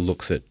that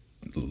looks at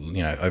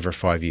over a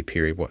 5-year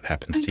period what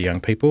happens to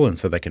young people, and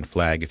so they can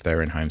flag if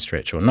they're in home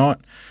stretch or not.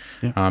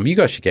 You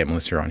guys should get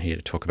Melissa on here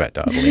to talk about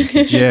data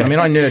linkage. I mean,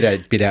 I nerd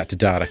a bit out to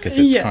data because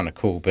it's kind of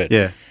cool, but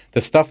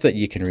the stuff that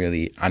you can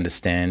really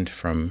understand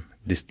from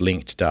this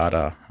linked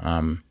data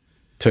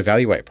to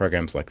evaluate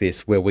programs like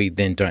this, where we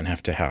then don't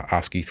have to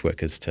ask youth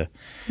workers to,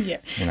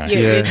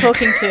 You're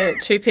talking to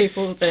two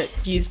people that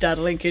use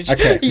data linkage.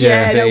 Okay.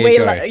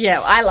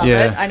 I love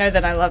it. I know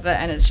that I love it,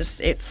 and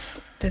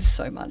there's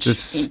so much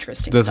interesting there's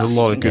stuff. There's a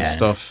lot of good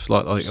stuff,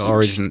 like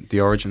the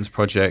Origins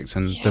project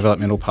and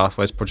Developmental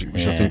Pathways project,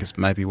 which I think is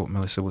maybe what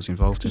Melissa was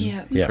involved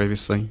in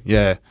previously.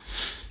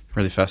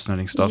 Really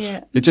fascinating stuff.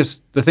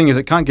 The thing is,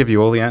 it can't give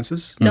you all the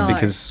answers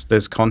because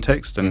there's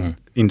context and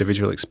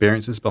individual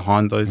experiences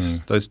behind those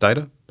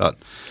data. But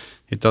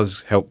it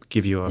does help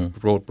give you a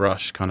broad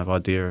brush kind of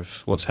idea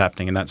of what's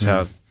happening, and that's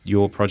how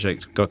your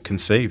project got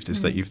conceived,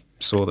 is that you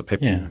saw that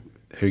people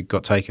who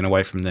got taken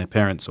away from their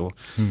parents or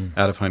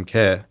out of home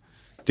care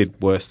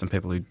did worse than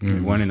people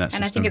who weren't in that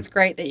system. And I think it's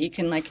great that you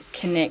can like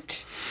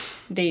connect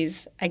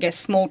these, I guess,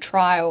 small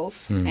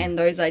trials and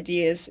those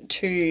ideas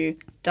to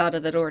data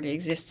that already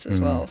exists as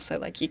well. So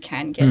like you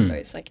can get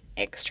those like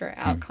extra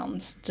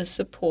outcomes to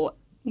support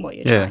what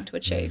you're trying to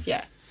achieve.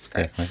 Yeah, it's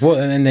great. Definitely. Well,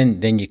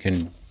 and then you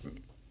can,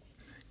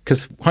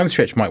 because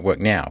homestretch might work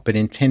now, but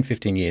in 10,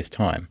 15 years'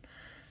 time,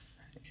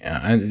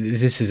 and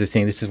this is the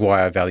thing, this is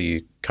why I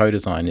value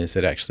co-design, is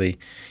that actually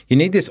you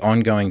need this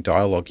ongoing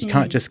dialogue. You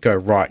can't just go,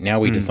 right,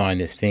 now we design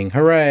this thing,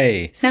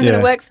 hooray. It's not going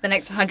to work for the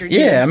next 100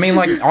 years. Yeah, I mean,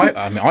 like,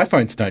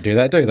 iPhones don't do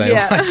that, do they?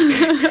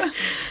 Yeah.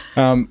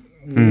 Like,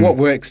 what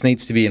works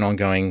needs to be an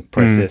ongoing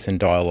process and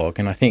dialogue.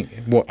 And I think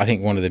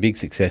one of the big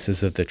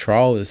successes of the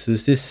trial is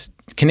this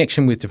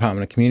connection with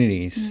Department of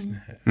Communities,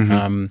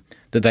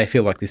 that they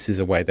feel like this is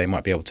a way they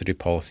might be able to do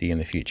policy in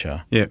the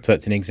future. Yeah. So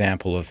it's an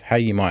example of how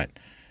you might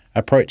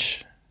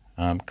approach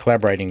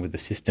collaborating with the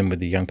system,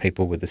 with the young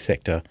people, with the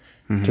sector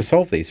to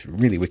solve these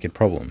really wicked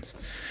problems.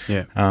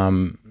 Yeah.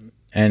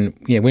 And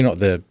we're not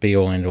the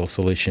be-all, end-all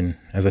solution.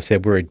 As I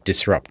said, we're a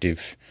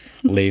disruptive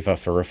lever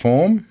for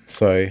reform.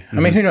 So, I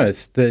mean, who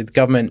knows? The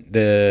government,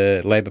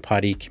 the Labor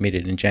Party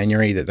committed in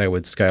January that they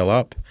would scale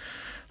up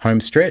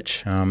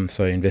homestretch,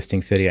 so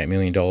investing $38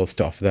 million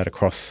to offer that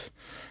across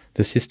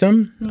the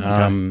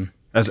system.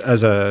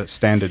 As a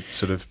standard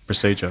sort of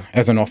procedure?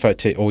 As an offer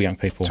to all young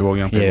people. To all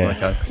young people, yeah.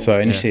 okay. So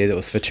initially it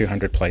was for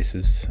 200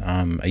 places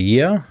a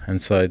year,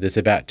 and so there's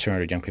about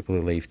 200 young people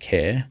who leave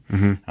care.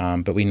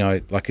 But we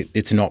know, like,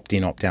 it's an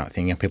opt-in, opt-out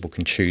thing. Young people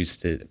can choose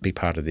to be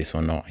part of this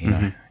or not. You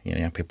know,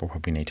 young people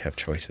probably need to have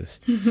choices.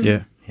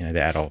 Yeah. You know,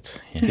 they're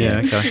adults.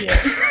 Yeah, okay.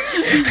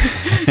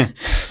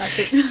 That's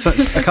it. So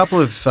a couple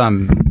of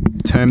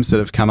terms that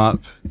have come up.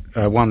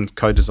 One,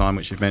 co-design,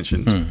 which you've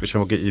mentioned, which I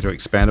will get you to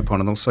expand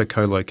upon, and also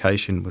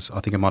co-location was, I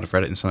think I might have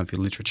read it in some of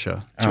your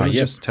literature. Do you want to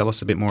just tell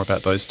us a bit more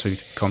about those two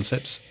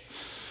concepts?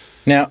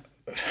 Now,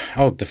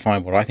 I'll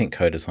define what I think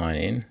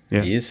co-design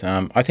is.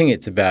 I think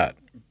it's about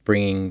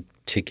bringing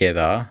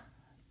together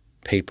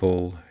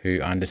people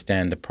who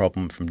understand the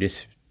problem from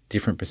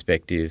different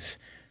perspectives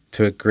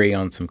to agree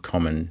on some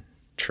common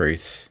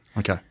truths.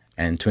 Okay.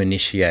 And to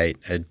initiate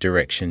a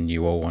direction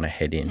you all want to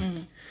head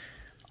in.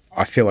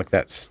 I feel like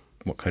that's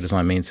what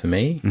co-design means for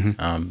me,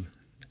 and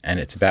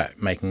it's about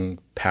making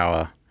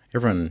power.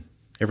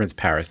 Everyone's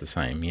power is the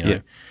same. You know,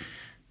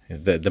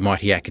 the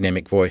mighty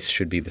academic voice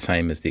should be the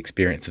same as the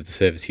experience of the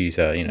service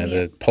user. You know,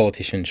 the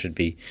politician should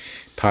be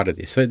part of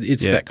this. So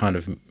it's that kind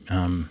of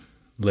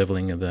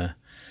leveling of the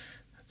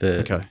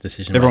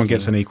decision. Everyone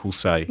gets an equal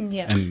say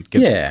and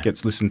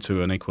gets listened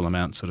to an equal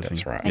amount, sort of thing.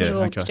 That's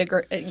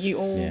right. And you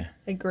all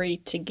agree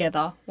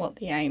together what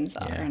the aims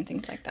are and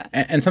things like that.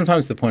 And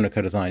sometimes the point of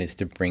co-design is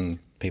to bring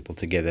people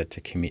together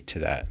to commit to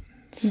that.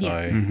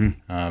 So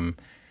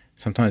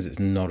sometimes it's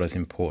not as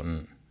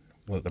important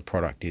what the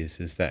product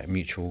is that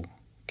mutual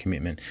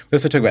commitment. We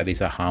also talk about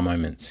these aha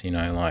moments, you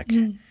know, like,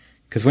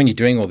 because when you're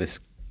doing all this,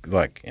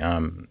 like,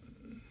 you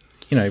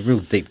know, real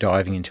deep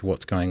diving into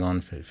what's going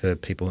on for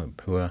people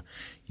who are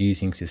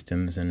using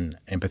systems and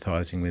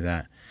empathising with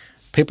that,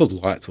 people's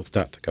lights will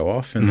start to go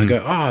off and they'll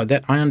go,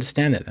 that I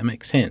understand that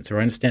makes sense, or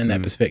I understand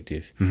that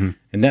perspective. And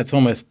that's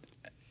almost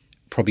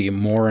probably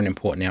more an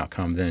important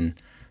outcome than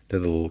the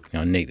little, you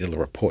know, neat little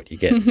report you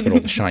get. It's got all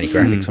the shiny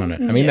graphics on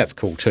it. I mean, that's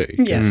cool too,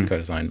 because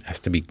co-design has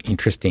to be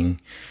interesting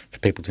for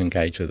people to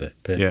engage with it.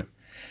 But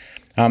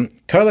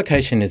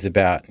co-location is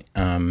about,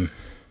 you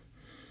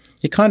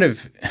kind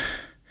of,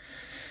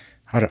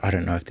 I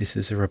don't know if this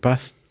is a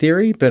robust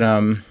theory, but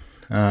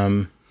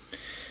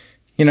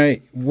you know,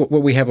 what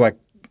we have, like,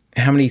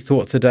 how many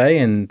thoughts a day,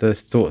 and the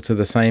thoughts are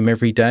the same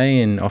every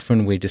day, and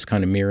often we're just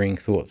kind of mirroring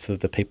thoughts of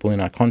the people in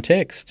our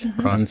context.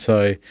 Right. And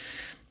so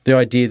the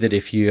idea that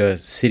if you are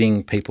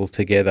sitting people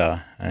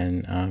together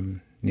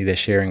and they're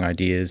sharing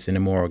ideas in a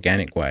more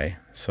organic way,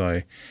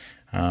 so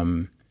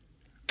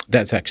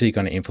that's actually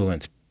going to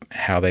influence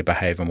how they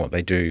behave and what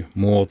they do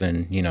more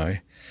than, you know,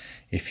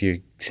 if you're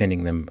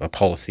sending them a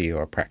policy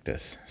or a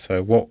practice.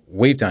 So what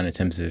we've done in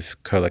terms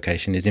of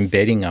co-location is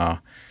embedding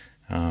our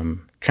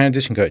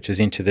transition coaches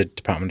into the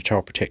Department of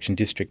Child Protection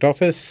District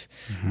Office,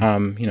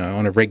 you know,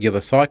 on a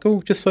regular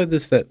cycle, just so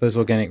there's those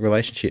organic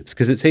relationships.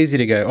 Because it's easy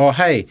to go, oh,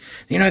 hey,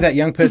 you know that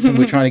young person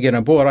we're trying to get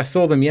on board, I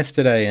saw them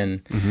yesterday,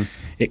 and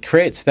it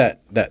creates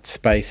that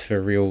space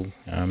for real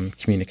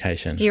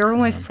communication. You're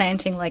almost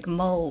planting like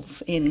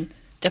moles in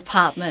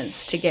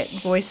departments to get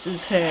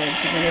voices heard,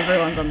 so then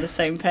everyone's on the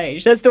same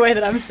page. That's the way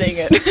that I'm seeing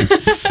it.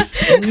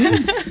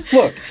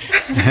 Look,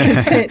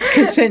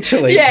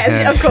 consensually.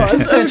 Yes, of course.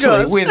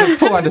 With a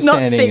full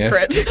understanding.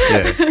 Not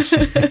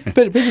secret.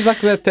 But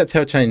like that's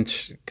how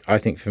change, I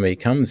think, for me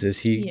comes,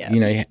 is you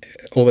know,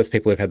 all those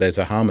people who've had those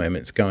aha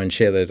moments go and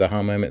share those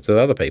aha moments with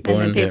other people.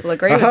 And then people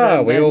agree with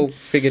them. We all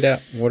figured out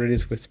what it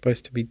is we're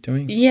supposed to be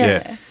doing.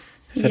 Yeah.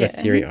 Is that a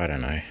theory? I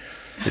don't know.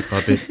 Bit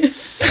by bit.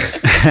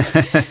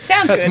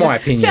 Sounds That's good. my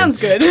opinion. Sounds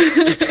good.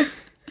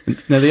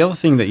 Now, the other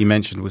thing that you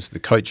mentioned was the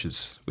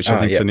coaches, which I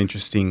think is yep. an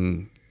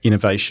interesting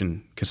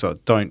innovation, because I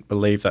don't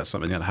believe that's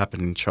something that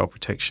happened in child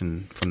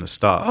protection from the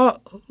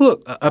start. Oh,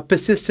 look, a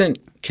persistent,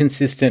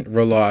 consistent,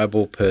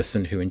 reliable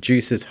person who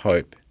induces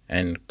hope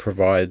and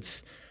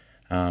provides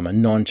a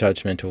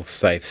non-judgmental,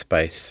 safe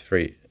space for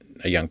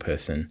a young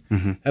person.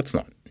 Mm-hmm. That's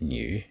not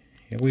new.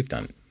 We've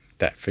done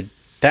that for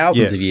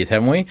thousands of years,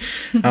 haven't we?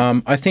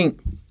 I think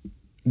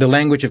the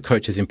language of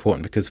coach is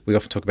important because we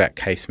often talk about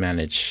case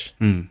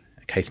management,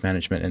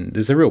 and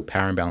there's a real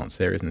power imbalance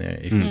there, isn't there?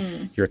 If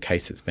you're a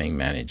case that's being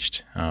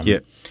managed.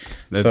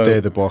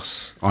 They're the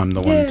boss. I'm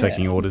the one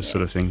taking orders,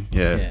 sort of thing.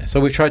 Yeah. So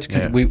we've tried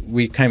to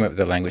we came up with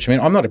the language. I mean,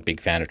 I'm not a big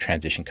fan of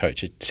transition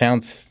coach. It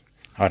sounds,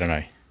 I don't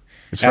know.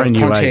 It's very new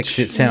context,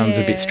 age. it sounds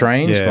a bit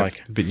strange. Yeah,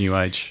 like a bit new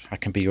age. I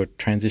can be your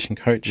transition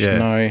coach. Yeah.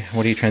 No,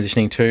 what are you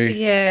transitioning to?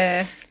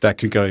 Yeah. That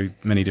could go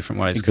many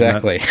different ways.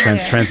 Exactly.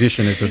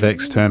 Transition is a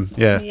vexed term.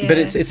 Yeah. But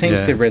it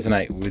seems to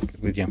resonate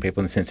with young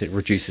people in the sense it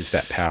reduces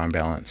that power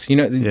imbalance. You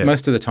know,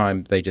 most of the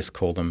time they just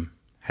call them,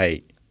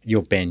 hey,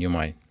 you're Ben, you're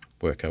my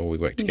worker, or we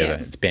work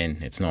together. It's Ben,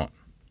 it's not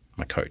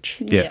my coach.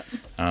 Yeah.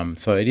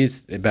 So it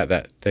is about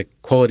that. The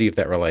quality of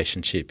that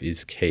relationship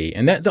is key.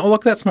 And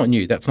that's not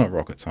new. That's not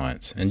rocket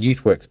science. And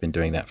youth work's been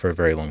doing that for a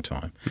very long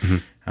time.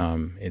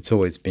 Mm-hmm. It's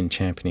always been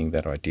championing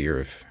that idea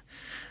of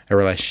a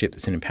relationship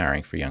that's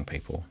empowering for young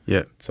people.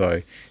 Yeah.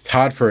 So it's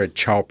hard for a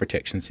child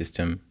protection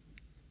system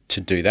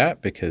to do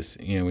that because,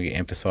 you know, we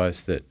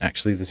emphasise that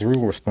actually there's a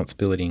real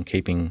responsibility in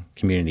keeping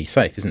community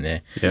safe, isn't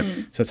there? Yeah.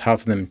 So it's hard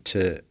for them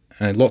to,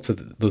 and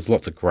there's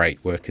lots of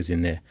great workers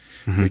in there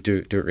who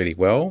do it really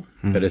well,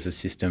 but as a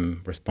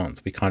system response,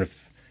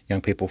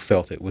 young people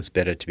felt it was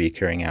better to be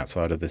occurring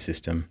outside of the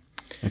system.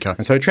 Okay.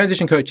 And so a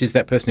transition coach is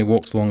that person who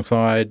walks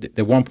alongside,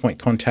 their one-point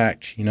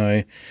contact, you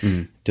know,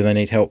 do they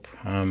need help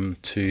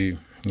to,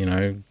 you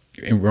know,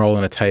 enroll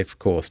in a TAFE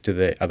course?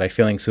 Are they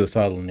feeling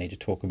suicidal and need to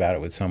talk about it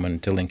with someone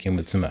to link in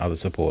with some other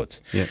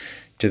supports? Yeah.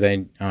 Do they,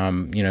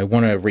 want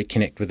to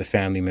reconnect with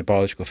a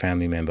biological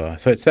family member?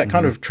 So it's that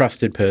kind of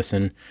trusted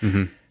person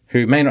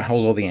who may not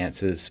hold all the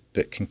answers,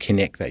 but can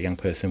connect that young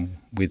person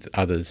with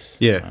others.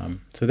 Yeah.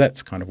 So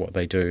that's kind of what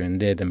they do,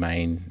 and they're the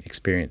main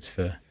experience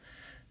for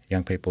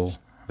young people.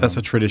 That's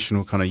a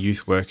traditional kind of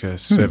youth worker,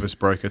 service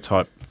broker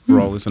type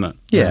role, isn't it?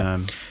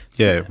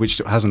 Yeah. Which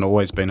hasn't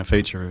always been a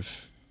feature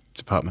of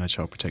Department of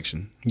Child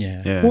Protection.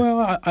 Yeah.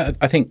 Well,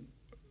 I think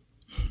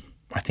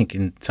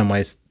in some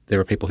ways there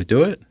are people who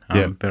do it,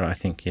 but I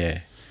think,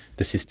 the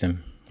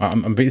system...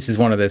 this is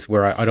one of those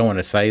where I don't want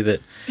to say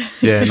that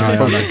I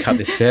probably should cut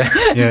this fair.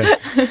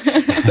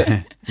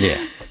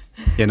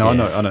 I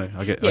know.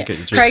 I get your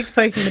gist. Craig's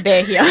poking the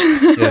bear here.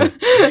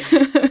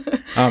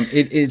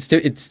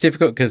 It's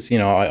difficult because, you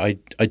know,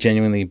 I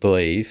genuinely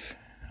believe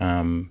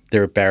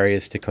there are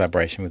barriers to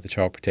collaboration with the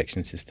child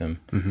protection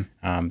system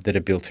that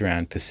are built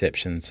around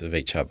perceptions of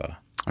each other.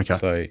 Okay.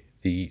 So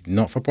the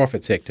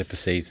not-for-profit sector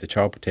perceives the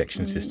child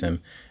protection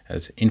system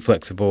as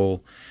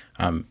inflexible,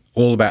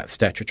 all about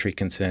statutory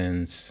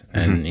concerns,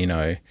 and you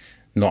know,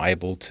 not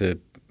able to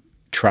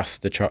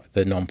trust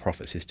the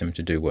non-profit system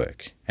to do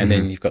work. And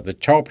then you've got the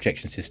child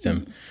protection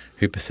system,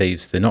 who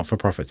perceives the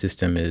not-for-profit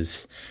system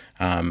as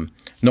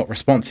not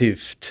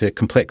responsive to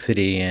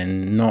complexity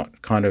and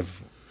not kind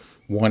of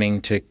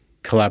wanting to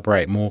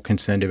collaborate, more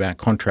concerned about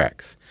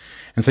contracts.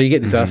 And so you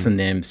get this us and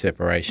them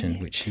separation,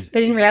 which is...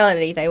 But in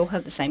reality, they all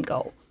have the same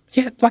goal.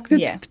 Yeah, like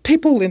the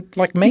people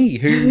like me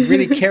who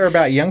really care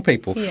about young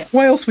people. Yeah.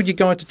 Why else would you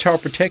go into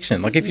child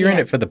protection? Like if you're in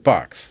it for the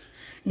bucks,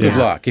 good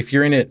luck. If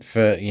you're in it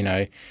for, you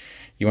know,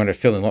 you want to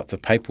fill in lots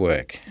of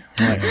paperwork.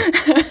 Like,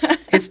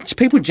 it's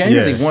people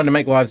genuinely want to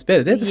make lives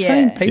better. They're the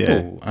same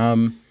people.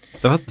 Yeah.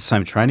 They've had the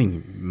same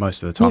training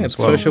most of the time as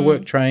well. Social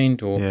work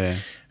trained or...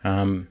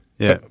 I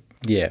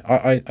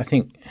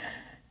think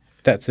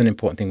that's an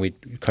important thing we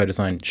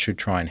co-design should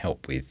try and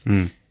help with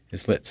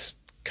is let's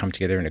come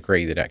together and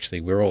agree that actually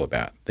we're all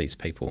about these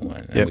people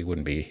and we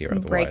wouldn't be here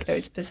otherwise. Break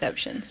those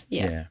perceptions.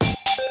 Yeah.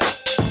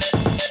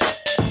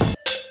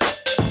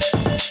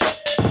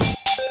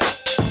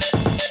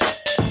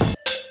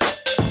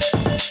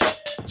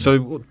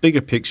 So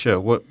bigger picture,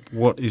 what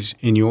is,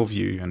 in your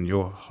view and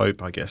your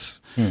hope, I guess,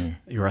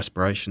 your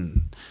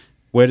aspiration,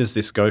 where does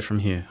this go from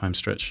here,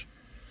 Homestretch?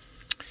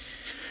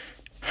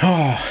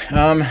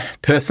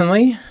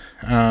 Personally,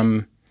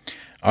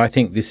 I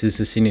think this is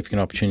a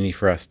significant opportunity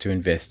for us to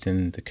invest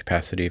in the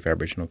capacity of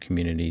Aboriginal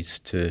communities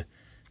to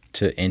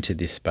enter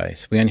this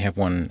space. We only have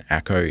one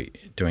ACO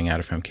doing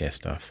out-of-home care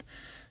stuff.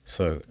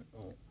 So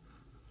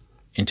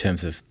in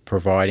terms of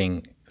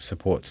providing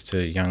supports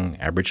to young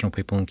Aboriginal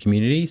people and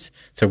communities,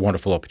 it's a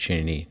wonderful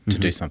opportunity to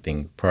do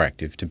something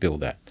proactive to build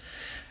that.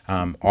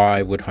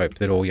 I would hope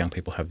that all young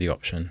people have the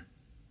option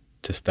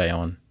to stay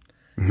on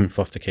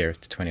foster care is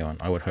to 21.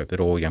 I would hope that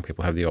all young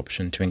people have the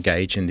option to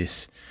engage in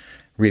this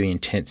really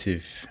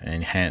intensive,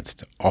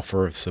 enhanced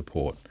offer of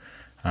support.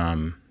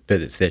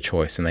 But it's their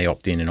choice and they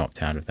opt in and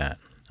opt out of that.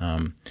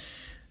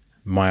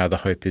 My other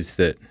hope is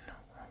that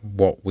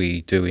what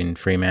we do in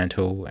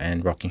Fremantle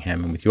and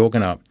Rockingham and with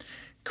Yorganup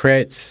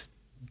creates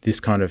this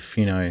kind of,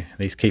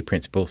 these key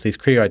principles, these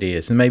key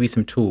ideas, and maybe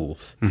some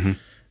tools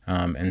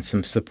and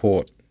some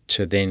support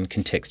to then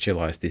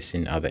contextualise this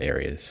in other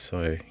areas.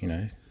 So,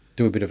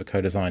 do a bit of a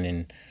co-design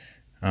in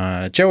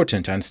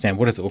Geraldton to understand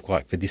what does it look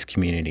like for this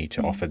community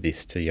to offer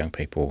this to young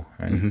people,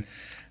 and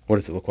what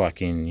does it look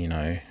like in,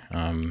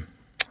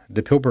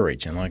 the Pilbara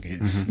region. Like,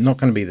 it's not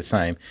going to be the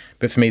same.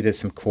 But for me, there's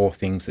some core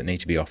things that need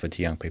to be offered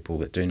to young people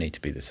that do need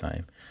to be the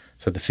same.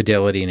 So the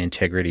fidelity and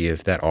integrity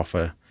of that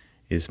offer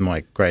is my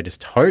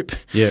greatest hope.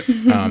 Yeah.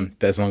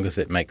 As long as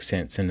it makes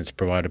sense and it's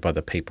provided by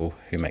the people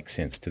who make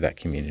sense to that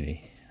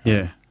community.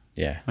 Yeah.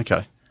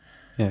 Okay.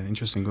 Yeah,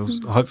 interesting. Well,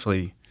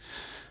 hopefully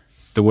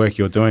the work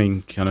you're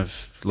doing kind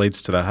of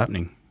leads to that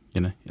happening.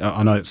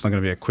 I know it's not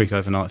going to be a quick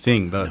overnight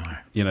thing, but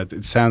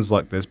it sounds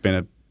like there's been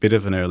a bit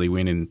of an early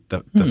win in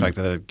the fact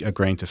that they're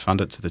agreeing to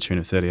fund it to the tune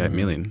of 38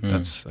 million.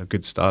 That's a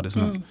good start,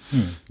 isn't it?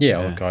 Yeah,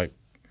 look, I'm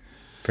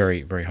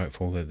very, very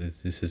hopeful that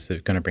this is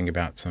going to bring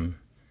about some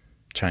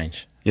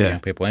change for young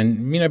people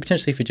and,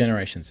 potentially for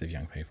generations of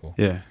young people.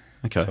 Yeah,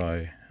 okay.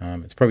 So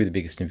it's probably the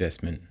biggest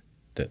investment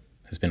that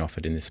has been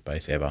offered in this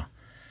space ever.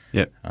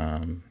 Yep.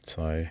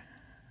 So,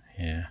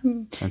 yeah.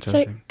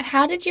 Fantastic. So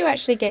how did you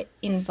actually get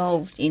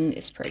involved in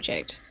this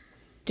project?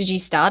 Did you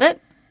start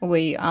it? Or were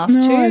you asked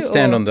to? I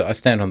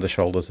stand on the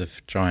shoulders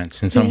of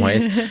giants in some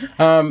ways.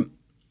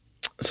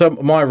 So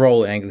my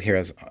role at Anglicare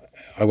is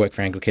I work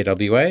for Anglicare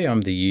WA.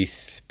 I'm the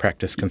youth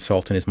practice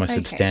consultant is my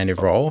substantive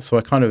role. So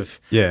I kind of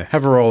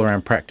have a role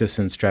around practice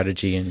and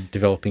strategy and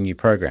developing new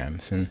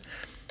programs. And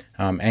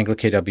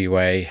Anglicare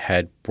WA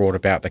had brought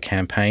about the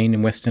campaign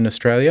in Western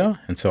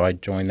Australia, and so I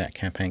joined that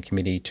campaign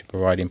committee to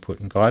provide input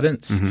and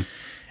guidance.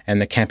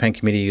 And the campaign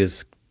committee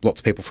is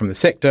lots of people from the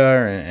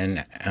sector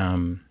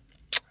and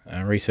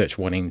research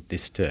wanting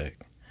this to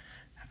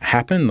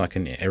happen, like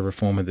a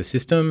reform of the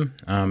system.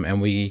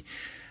 And we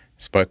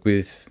spoke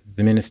with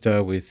the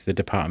minister, with the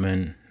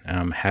department,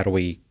 how do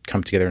we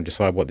come together and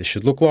decide what this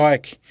should look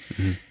like?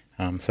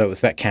 So it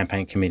was that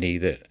campaign committee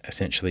that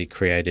essentially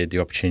created the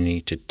opportunity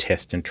to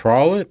test and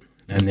trial it.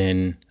 And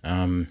then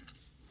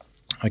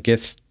I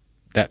guess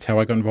that's how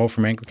I got involved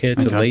from Anglicare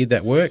to lead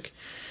that work.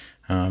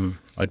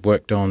 I'd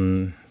worked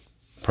on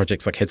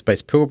projects like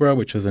Headspace Pilbara,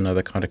 which was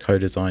another kind of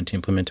co-designed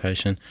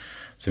implementation.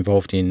 It's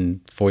involved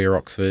in Foyer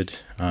Oxford.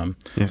 So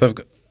I've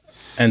got,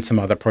 and some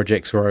other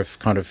projects where I've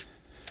kind of,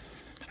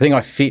 I think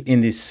I fit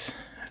in this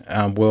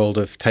world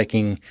of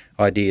taking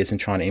ideas and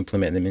trying to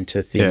implement them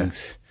into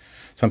things.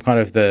 So I'm kind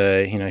of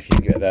the, if you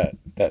think about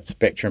that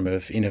spectrum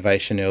of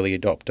innovation, early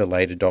adopter,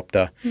 late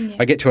adopter.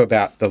 I get to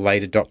about the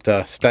late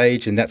adopter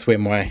stage, and that's where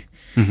my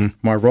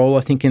role,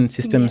 I think, in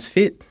systems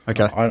fit.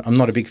 Okay. I'm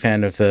not a big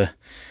fan of the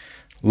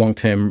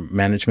long-term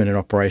management and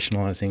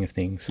operationalising of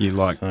things. You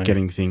like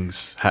getting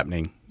things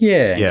happening.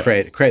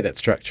 Create that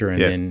structure,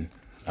 and then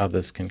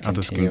others can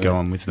go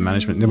on with the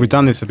management. Now, we've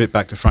done this a bit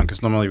back to front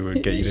because normally we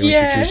would get you to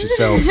introduce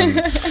yourself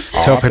and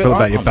tell people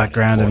about your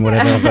background and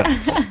whatever.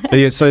 But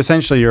yeah, so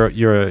essentially you're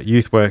a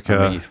youth worker,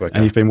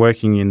 and you've been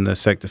working in the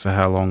sector for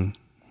how long?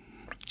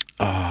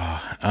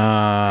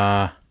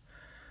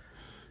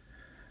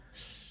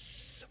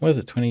 What is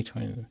it,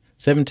 2020?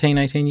 17,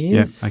 18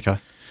 years? Yeah, okay.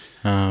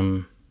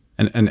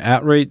 And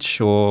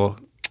outreach or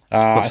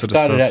I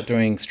started out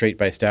doing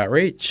street-based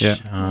outreach. Yeah.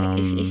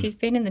 If you've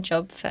been in the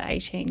job for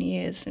 18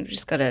 years, we've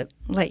just got to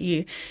let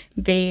you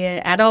be an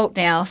adult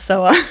now.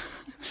 So,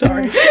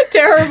 sorry,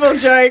 terrible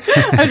joke.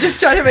 I'm just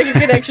trying to make a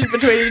connection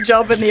between your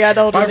job and the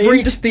adult. I've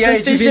reached the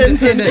age of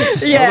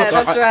independence.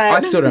 That's right. I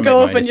still don't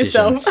go make off my on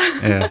decisions.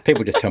 yourself.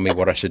 People just tell me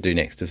what I should do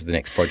next as the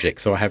next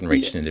project, so I haven't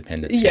reached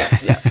independence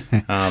yet. Yeah.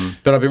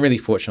 But I've been really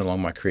fortunate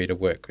along my career to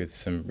work with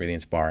some really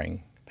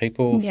inspiring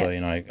people. So,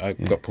 I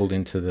got pulled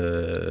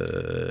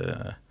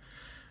into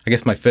I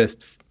guess my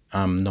first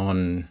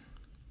non-practice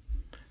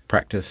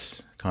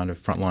kind of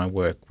frontline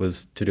work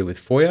was to do with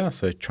Foyer,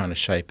 so trying to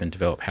shape and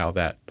develop how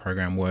that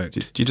program worked.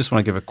 Do you just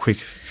want to give a quick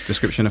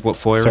description of what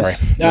Foyer is?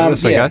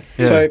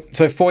 Okay.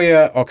 So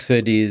Foyer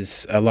Oxford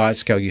is a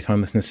large-scale youth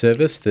homelessness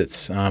service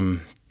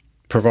that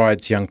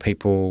provides young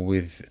people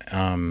with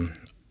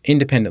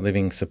independent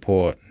living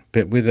support,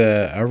 but with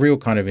a real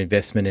kind of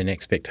investment and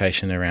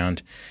expectation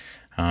around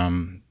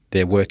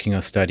their working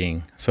or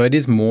studying. So it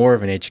is more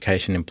of an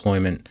education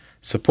employment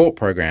support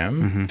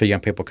program for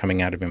young people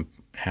coming out of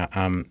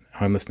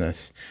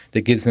homelessness that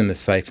gives them a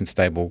safe and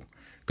stable,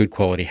 good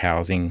quality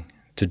housing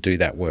to do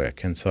that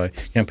work. And so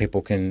young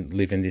people can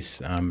live in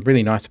this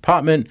really nice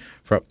apartment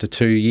for up to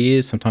 2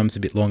 years, sometimes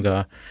a bit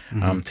longer,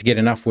 to get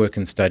enough work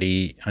and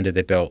study under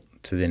their belt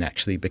to then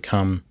actually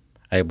become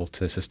able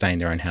to sustain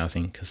their own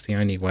housing, because the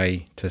only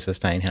way to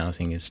sustain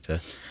housing is to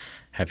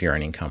have your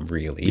own income,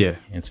 really,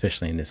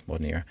 especially in this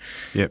modern era.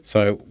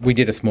 So we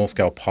did a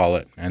small-scale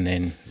pilot and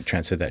then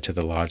transferred that to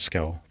the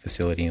large-scale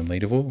facility in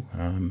Leederville.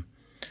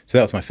 So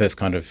that was my first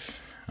kind of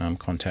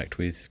contact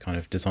with kind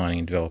of designing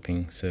and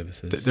developing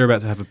services. They're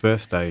about to have a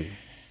birthday,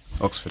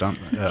 Oxford, aren't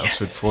they?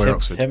 Oxford, Foyer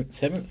Oxford.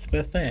 7th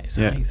birthday. It's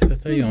 8th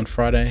birthday on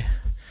Friday.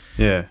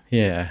 Yeah.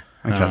 Yeah.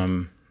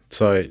 Okay.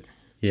 So,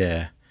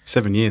 yeah.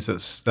 7 years.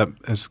 That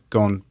has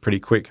gone pretty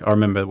quick. I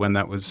remember when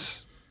that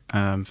was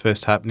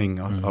first happening.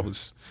 I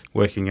was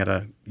working at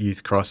a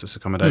youth crisis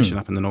accommodation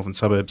up in the northern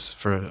suburbs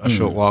for a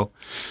short while,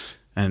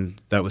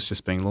 and that was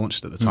just being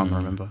launched at the time. I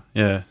remember.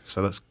 Yeah.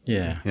 So that's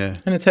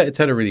and it's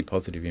had a really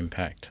positive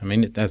impact. I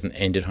mean, it hasn't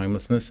ended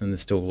homelessness, and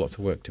there's still lots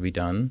of work to be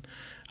done.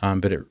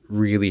 But it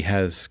really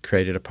has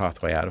created a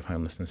pathway out of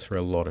homelessness for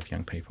a lot of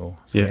young people.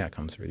 So the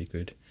outcome's really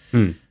good.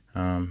 So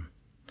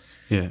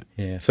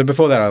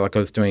before that, I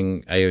was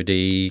doing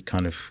AOD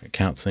kind of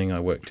counselling. I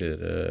worked at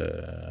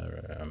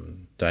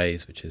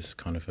DAYS, which is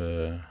kind of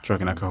a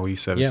drug and alcohol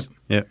use service.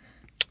 Yep.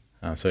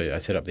 So I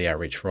set up the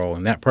outreach role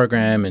in that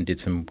program and did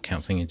some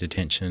counselling in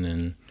detention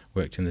and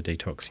worked in the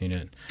detox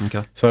unit.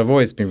 Okay. So I've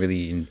always been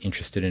really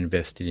interested and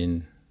invested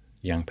in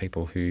young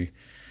people who,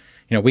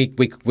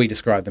 we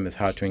describe them as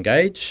hard to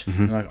engage.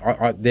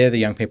 They're the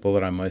young people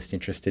that I'm most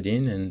interested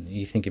in. And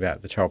you think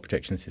about the child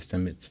protection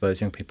system, it's those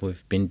young people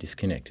who've been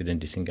disconnected and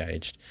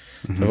disengaged.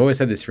 So I've always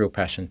had this real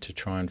passion to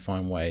try and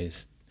find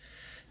ways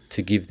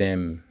to give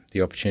them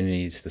the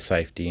opportunities, the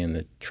safety and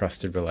the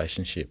trusted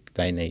relationship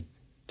they need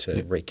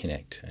to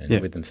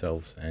reconnect with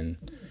themselves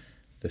and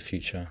the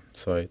future.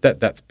 So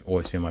that's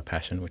always been my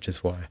passion, which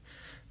is why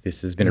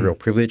this has been a real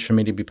privilege for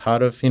me to be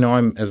part of.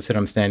 As I said,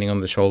 I'm standing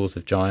on the shoulders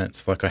of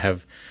giants.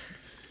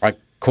 I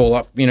call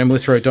up,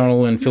 Melissa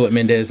O'Donnell and Philip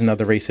Mendez and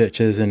other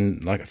researchers,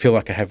 and I feel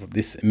like I have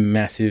this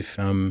massive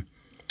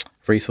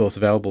resource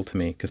available to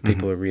me because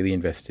people are really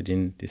invested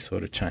in this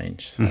sort of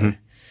change. So,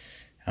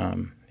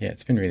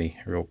 it's been really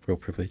a real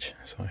privilege.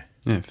 So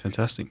yeah,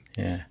 fantastic.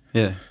 Yeah.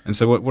 And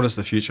so, what does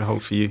the future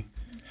hold for you?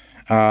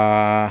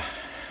 I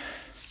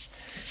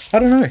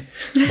don't know.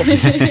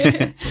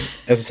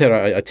 As I said,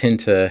 I tend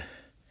to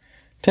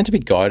be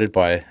guided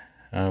by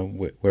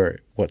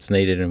what's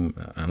needed, and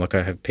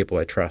I have people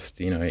I trust.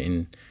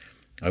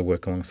 I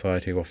work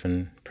alongside who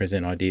often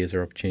present ideas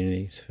or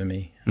opportunities for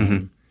me.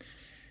 I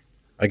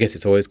guess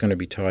it's always going to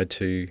be tied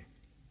to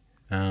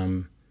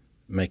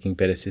making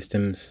better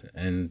systems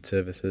and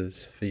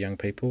services for young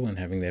people and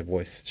having their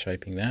voice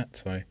shaping that.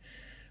 So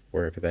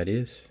wherever that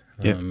is.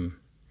 I don't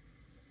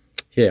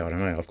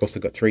know. Of course,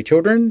 I've got 3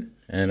 children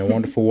and a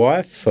wonderful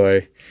wife.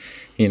 So,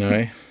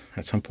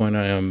 at some point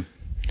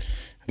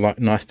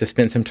nice to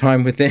spend some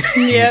time with them.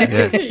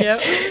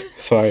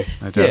 So,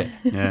 no doubt.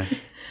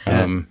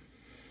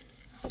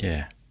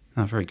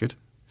 Oh, very good.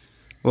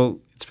 Well,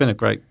 it's been a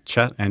great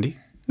chat, Andy.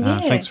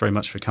 Thanks very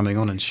much for coming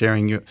on and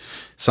sharing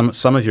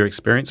some of your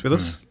experience with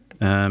us.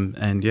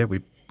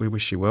 We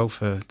wish you well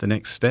for the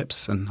next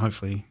steps, and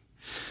hopefully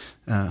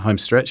home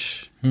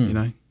stretch,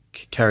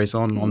 carries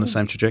on the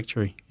same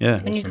trajectory.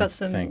 Yeah. And you've got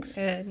some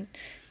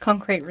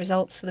concrete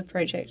results for the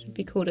project. It'd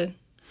be cool to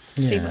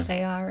see what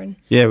they are and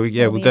we'll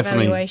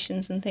definitely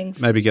evaluations and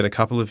things. Maybe get a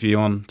couple of you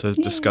on to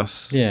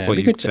discuss what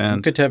you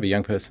found. Good to have a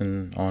young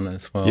person on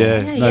as well.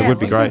 It would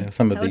be great.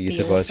 Some of the youth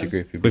advisory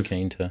group would be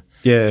keen to.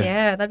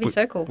 Yeah, that'd be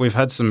so cool. We've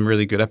had some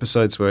really good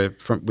episodes with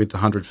the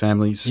 100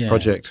 Families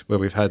project where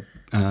we've had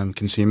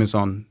consumers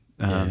on.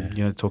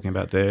 Talking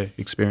about their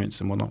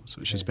experience and whatnot,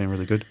 which has been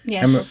really good.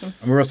 Yeah, and awesome.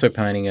 We're also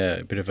planning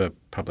a bit of a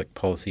public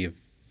policy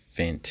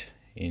event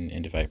in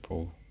end of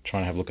April,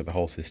 trying to have a look at the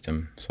whole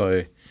system. So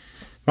it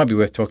might be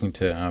worth talking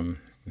to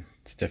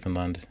Stefan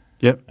Lund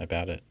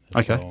about it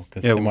as well,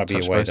 because there might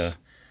be a way to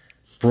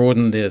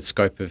broaden the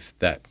scope of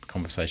that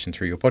conversation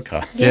through your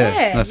podcast.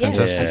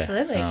 Fantastic.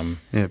 Absolutely.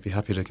 I'd be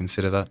happy to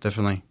consider that,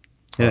 definitely.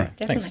 Right.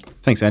 Definitely.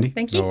 Thanks, Andy.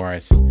 Thank you. No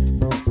worries.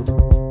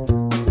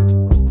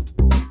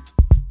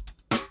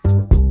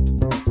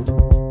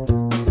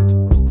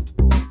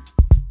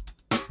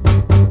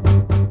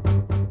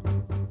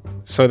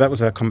 So that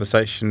was our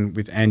conversation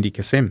with Andy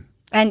Kazim.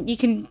 And you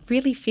can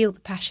really feel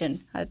the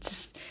passion.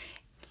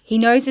 He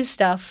knows his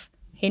stuff.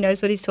 He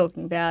knows what he's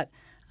talking about.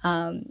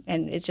 And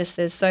it's just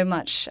there's so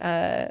much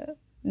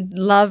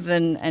love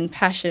and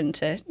passion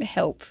to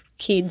help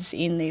kids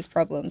in these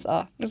problems.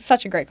 Oh, it was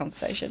such a great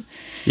conversation.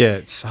 Yeah,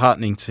 it's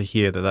heartening to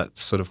hear that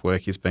sort of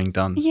work is being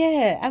done.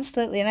 Yeah,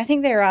 absolutely. And I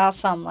think there are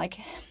some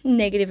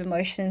negative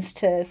emotions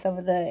to some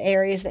of the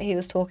areas that he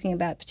was talking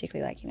about,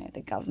 particularly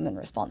the government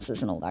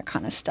responses and all that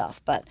kind of stuff.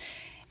 But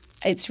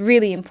it's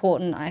really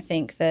important, I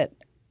think, that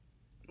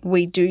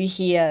we do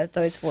hear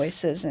those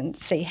voices and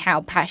see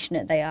how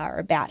passionate they are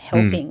about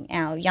helping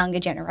our younger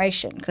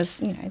generation, because,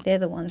 they're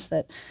the ones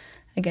that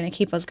are going to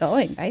keep us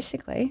going,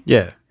 basically.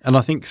 Yeah, and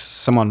I think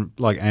someone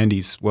like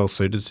Andy's well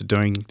suited to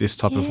doing this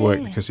type of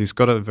work because he's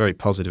got a very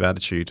positive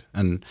attitude.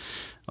 And,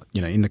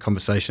 in the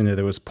conversation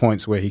there was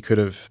points where he could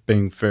have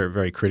been very,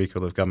 very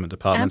critical of government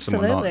departments and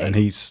whatnot. And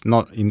he's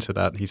not into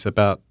that. He's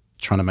about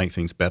trying to make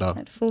things better,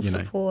 at full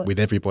support, with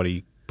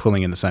everybody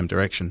pulling in the same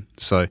direction.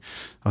 So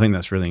I think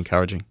that's really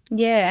encouraging.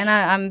 Yeah, and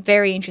I'm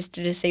very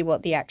interested to see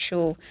what the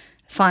actual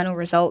final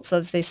results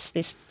of this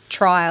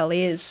trial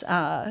is,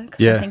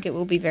 because I think it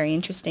will be very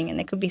interesting, and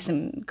there could be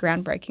some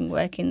groundbreaking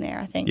work in there,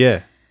 I think.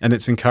 Yeah, and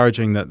it's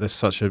encouraging that there's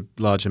such a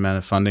large amount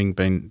of funding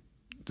being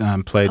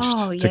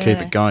pledged to keep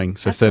it going.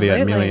 So absolutely.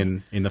 38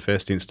 million in the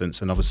first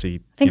instance, and obviously...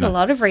 I think a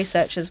lot of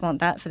researchers want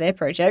that for their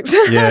projects.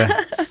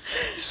 Yeah,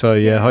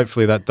 So,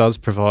 hopefully that does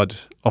provide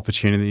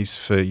opportunities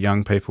for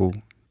young people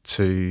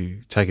to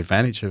take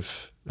advantage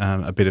of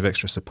a bit of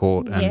extra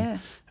support.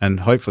 And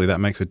hopefully that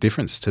makes a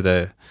difference to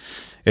their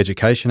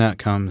education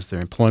outcomes, their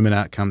employment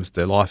outcomes,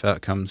 their life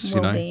outcomes,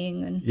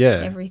 well-being and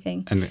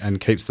everything. And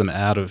keeps them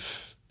out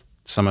of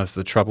some of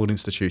the troubled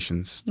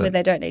institutions. Where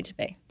they don't need to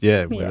be.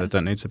 Where they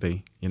don't need to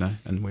be,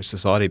 and where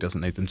society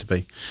doesn't need them to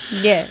be.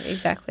 Yeah,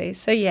 exactly.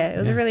 So, it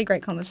was a really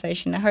great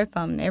conversation. I hope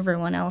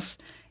everyone else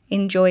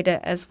enjoyed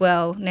it as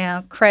well.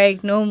 Now,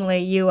 Craig, normally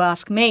you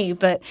ask me,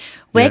 but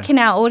where can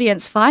our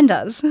audience find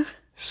us?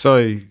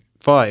 So,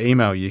 via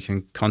email, you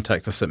can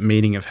contact us at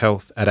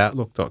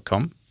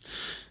meaningofhealth@outlook.com.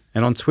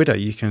 And on Twitter,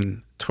 you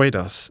can tweet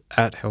us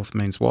at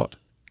healthmeanswhat.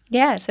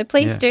 Yeah, so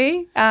please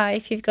do.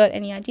 If you've got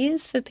any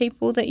ideas for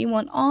people that you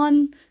want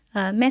on,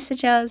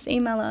 message us,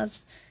 email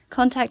us,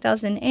 contact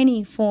us in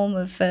any form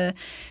of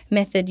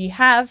method you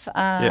have.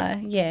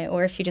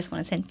 Or if you just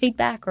want to send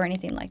feedback or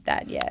anything like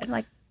that.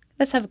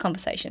 Let's have a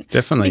conversation.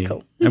 Definitely.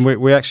 Cool. And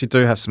we actually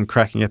do have some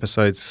cracking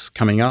episodes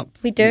coming up.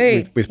 We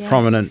do. With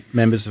prominent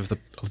members of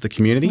the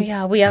community.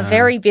 We are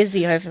very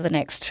busy over the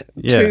next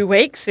 2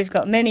 weeks. We've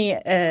got many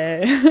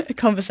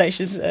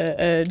conversations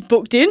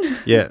booked in.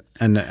 Yeah,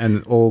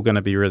 and all going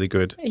to be really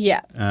good. Yeah.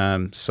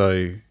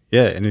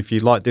 And if you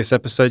like this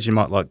episode, you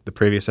might like the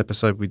previous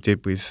episode we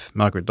did with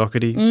Margaret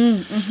Doherty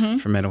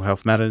from Mental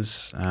Health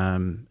Matters,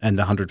 and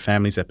the 100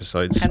 Families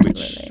episodes,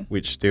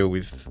 which deal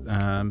with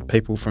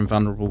people from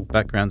vulnerable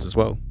backgrounds as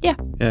well. Yeah.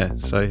 Yeah.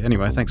 So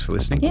anyway, thanks for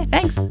listening. Yeah,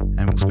 thanks.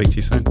 And we'll speak to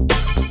you soon.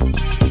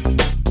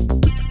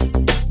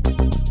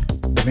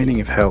 The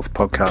Meaning of Health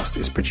podcast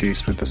is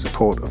produced with the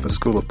support of the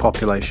School of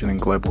Population and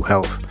Global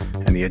Health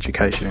and the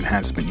Education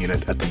Enhancement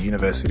Unit at the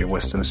University of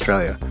Western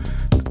Australia.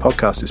 The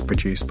podcast is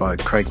produced by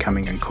Craig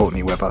Cumming and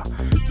Courtney Webber,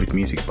 with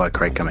music by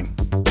Craig Cumming.